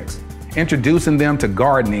contexts, introducing them to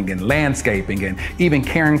gardening and landscaping and even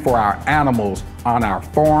caring for our animals on our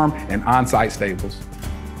farm and on-site stables.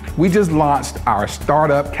 We just launched our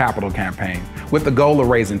Startup Capital campaign with the goal of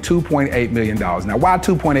raising $2.8 million. Now, why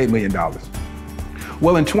 $2.8 million?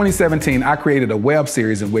 Well, in 2017, I created a web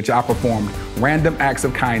series in which I performed random acts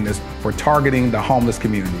of kindness for targeting the homeless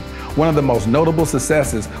community. One of the most notable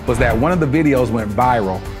successes was that one of the videos went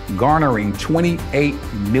viral, garnering 28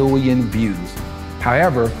 million views.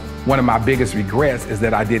 However, one of my biggest regrets is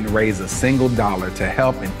that I didn't raise a single dollar to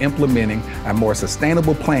help in implementing a more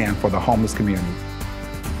sustainable plan for the homeless community.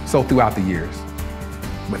 So throughout the years,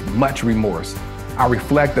 with much remorse, I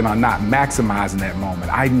reflected on not maximizing that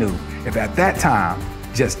moment. I knew if at that time,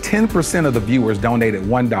 just 10% of the viewers donated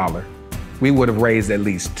 $1, we would have raised at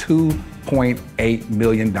least $2.8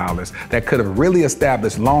 million that could have really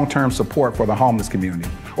established long-term support for the homeless community,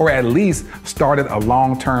 or at least started a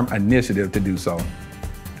long-term initiative to do so.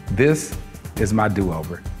 This is my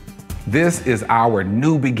do-over. This is our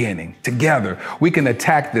new beginning. Together, we can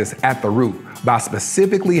attack this at the root by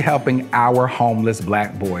specifically helping our homeless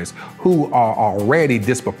Black boys who are already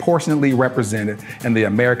disproportionately represented in the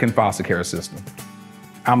American foster care system.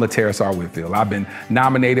 I'm Tasha R. Whitfield. I've been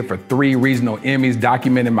nominated for 3 regional Emmys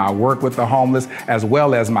documenting my work with the homeless as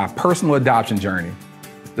well as my personal adoption journey.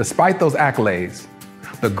 Despite those accolades,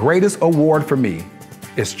 the greatest award for me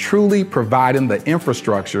is truly providing the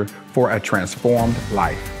infrastructure for a transformed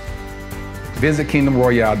life. Visit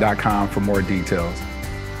kingdomroyale.com for more details.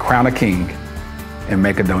 Crown a king and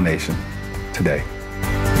make a donation today.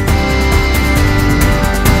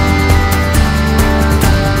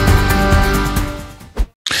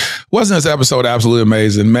 Wasn't this episode absolutely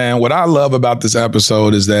amazing? Man, what I love about this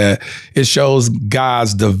episode is that it shows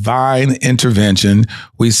God's divine intervention.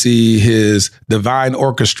 We see his divine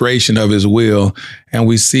orchestration of his will, and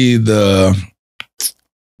we see the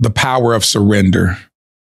power of surrender.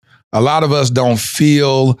 A lot of us don't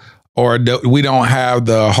feel or we don't have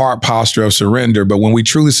the heart posture of surrender. But when we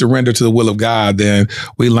truly surrender to the will of God, then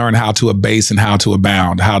we learn how to abase and how to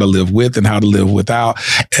abound, how to live with and how to live without.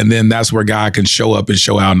 And then that's where God can show up and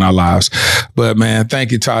show out in our lives. But man,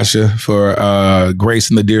 thank you, Tasha, for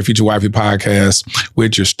gracing the Dear Future Wifey podcast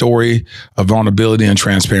with your story of vulnerability and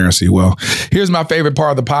transparency. Well, here's my favorite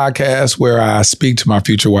part of the podcast where I speak to my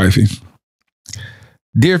future wifey.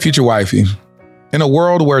 Dear Future Wifey, in a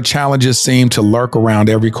world where challenges seem to lurk around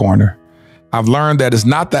every corner, I've learned that it's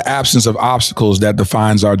not the absence of obstacles that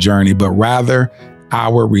defines our journey, but rather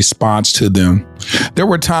our response to them. There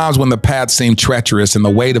were times when the path seemed treacherous and the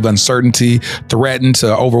weight of uncertainty threatened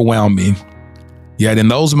to overwhelm me. Yet in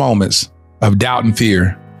those moments of doubt and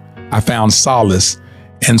fear, I found solace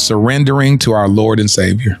in surrendering to our Lord and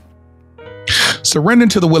Savior. Surrendering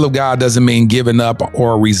to the will of God doesn't mean giving up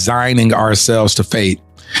or resigning ourselves to fate.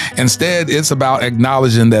 Instead, it's about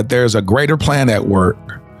acknowledging that there's a greater plan at work,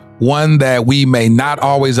 one that we may not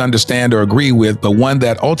always understand or agree with, but one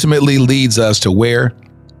that ultimately leads us to where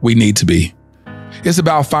we need to be. It's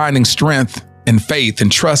about finding strength and faith and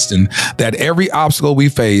trusting that every obstacle we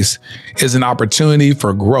face is an opportunity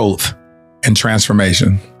for growth and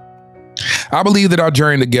transformation. I believe that our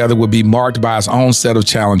journey together will be marked by its own set of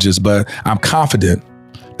challenges, but I'm confident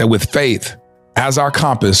that with faith as our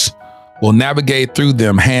compass, we'll navigate through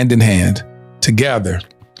them hand in hand. Together,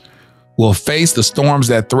 we'll face the storms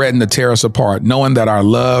that threaten to tear us apart, knowing that our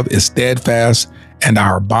love is steadfast and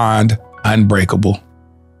our bond unbreakable.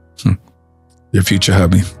 Your future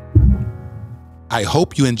hubby. I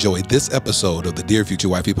hope you enjoyed this episode of the Dear Future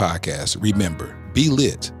Wifey podcast. Remember, be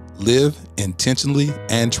lit, live intentionally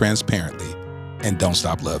and transparently, and don't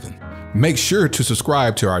stop loving. Make sure to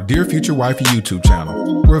subscribe to our Dear Future Wifey YouTube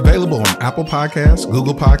channel. We're available on Apple Podcasts,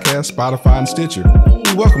 Google Podcasts, Spotify, and Stitcher.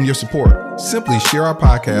 We welcome your support. Simply share our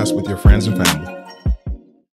podcast with your friends and family.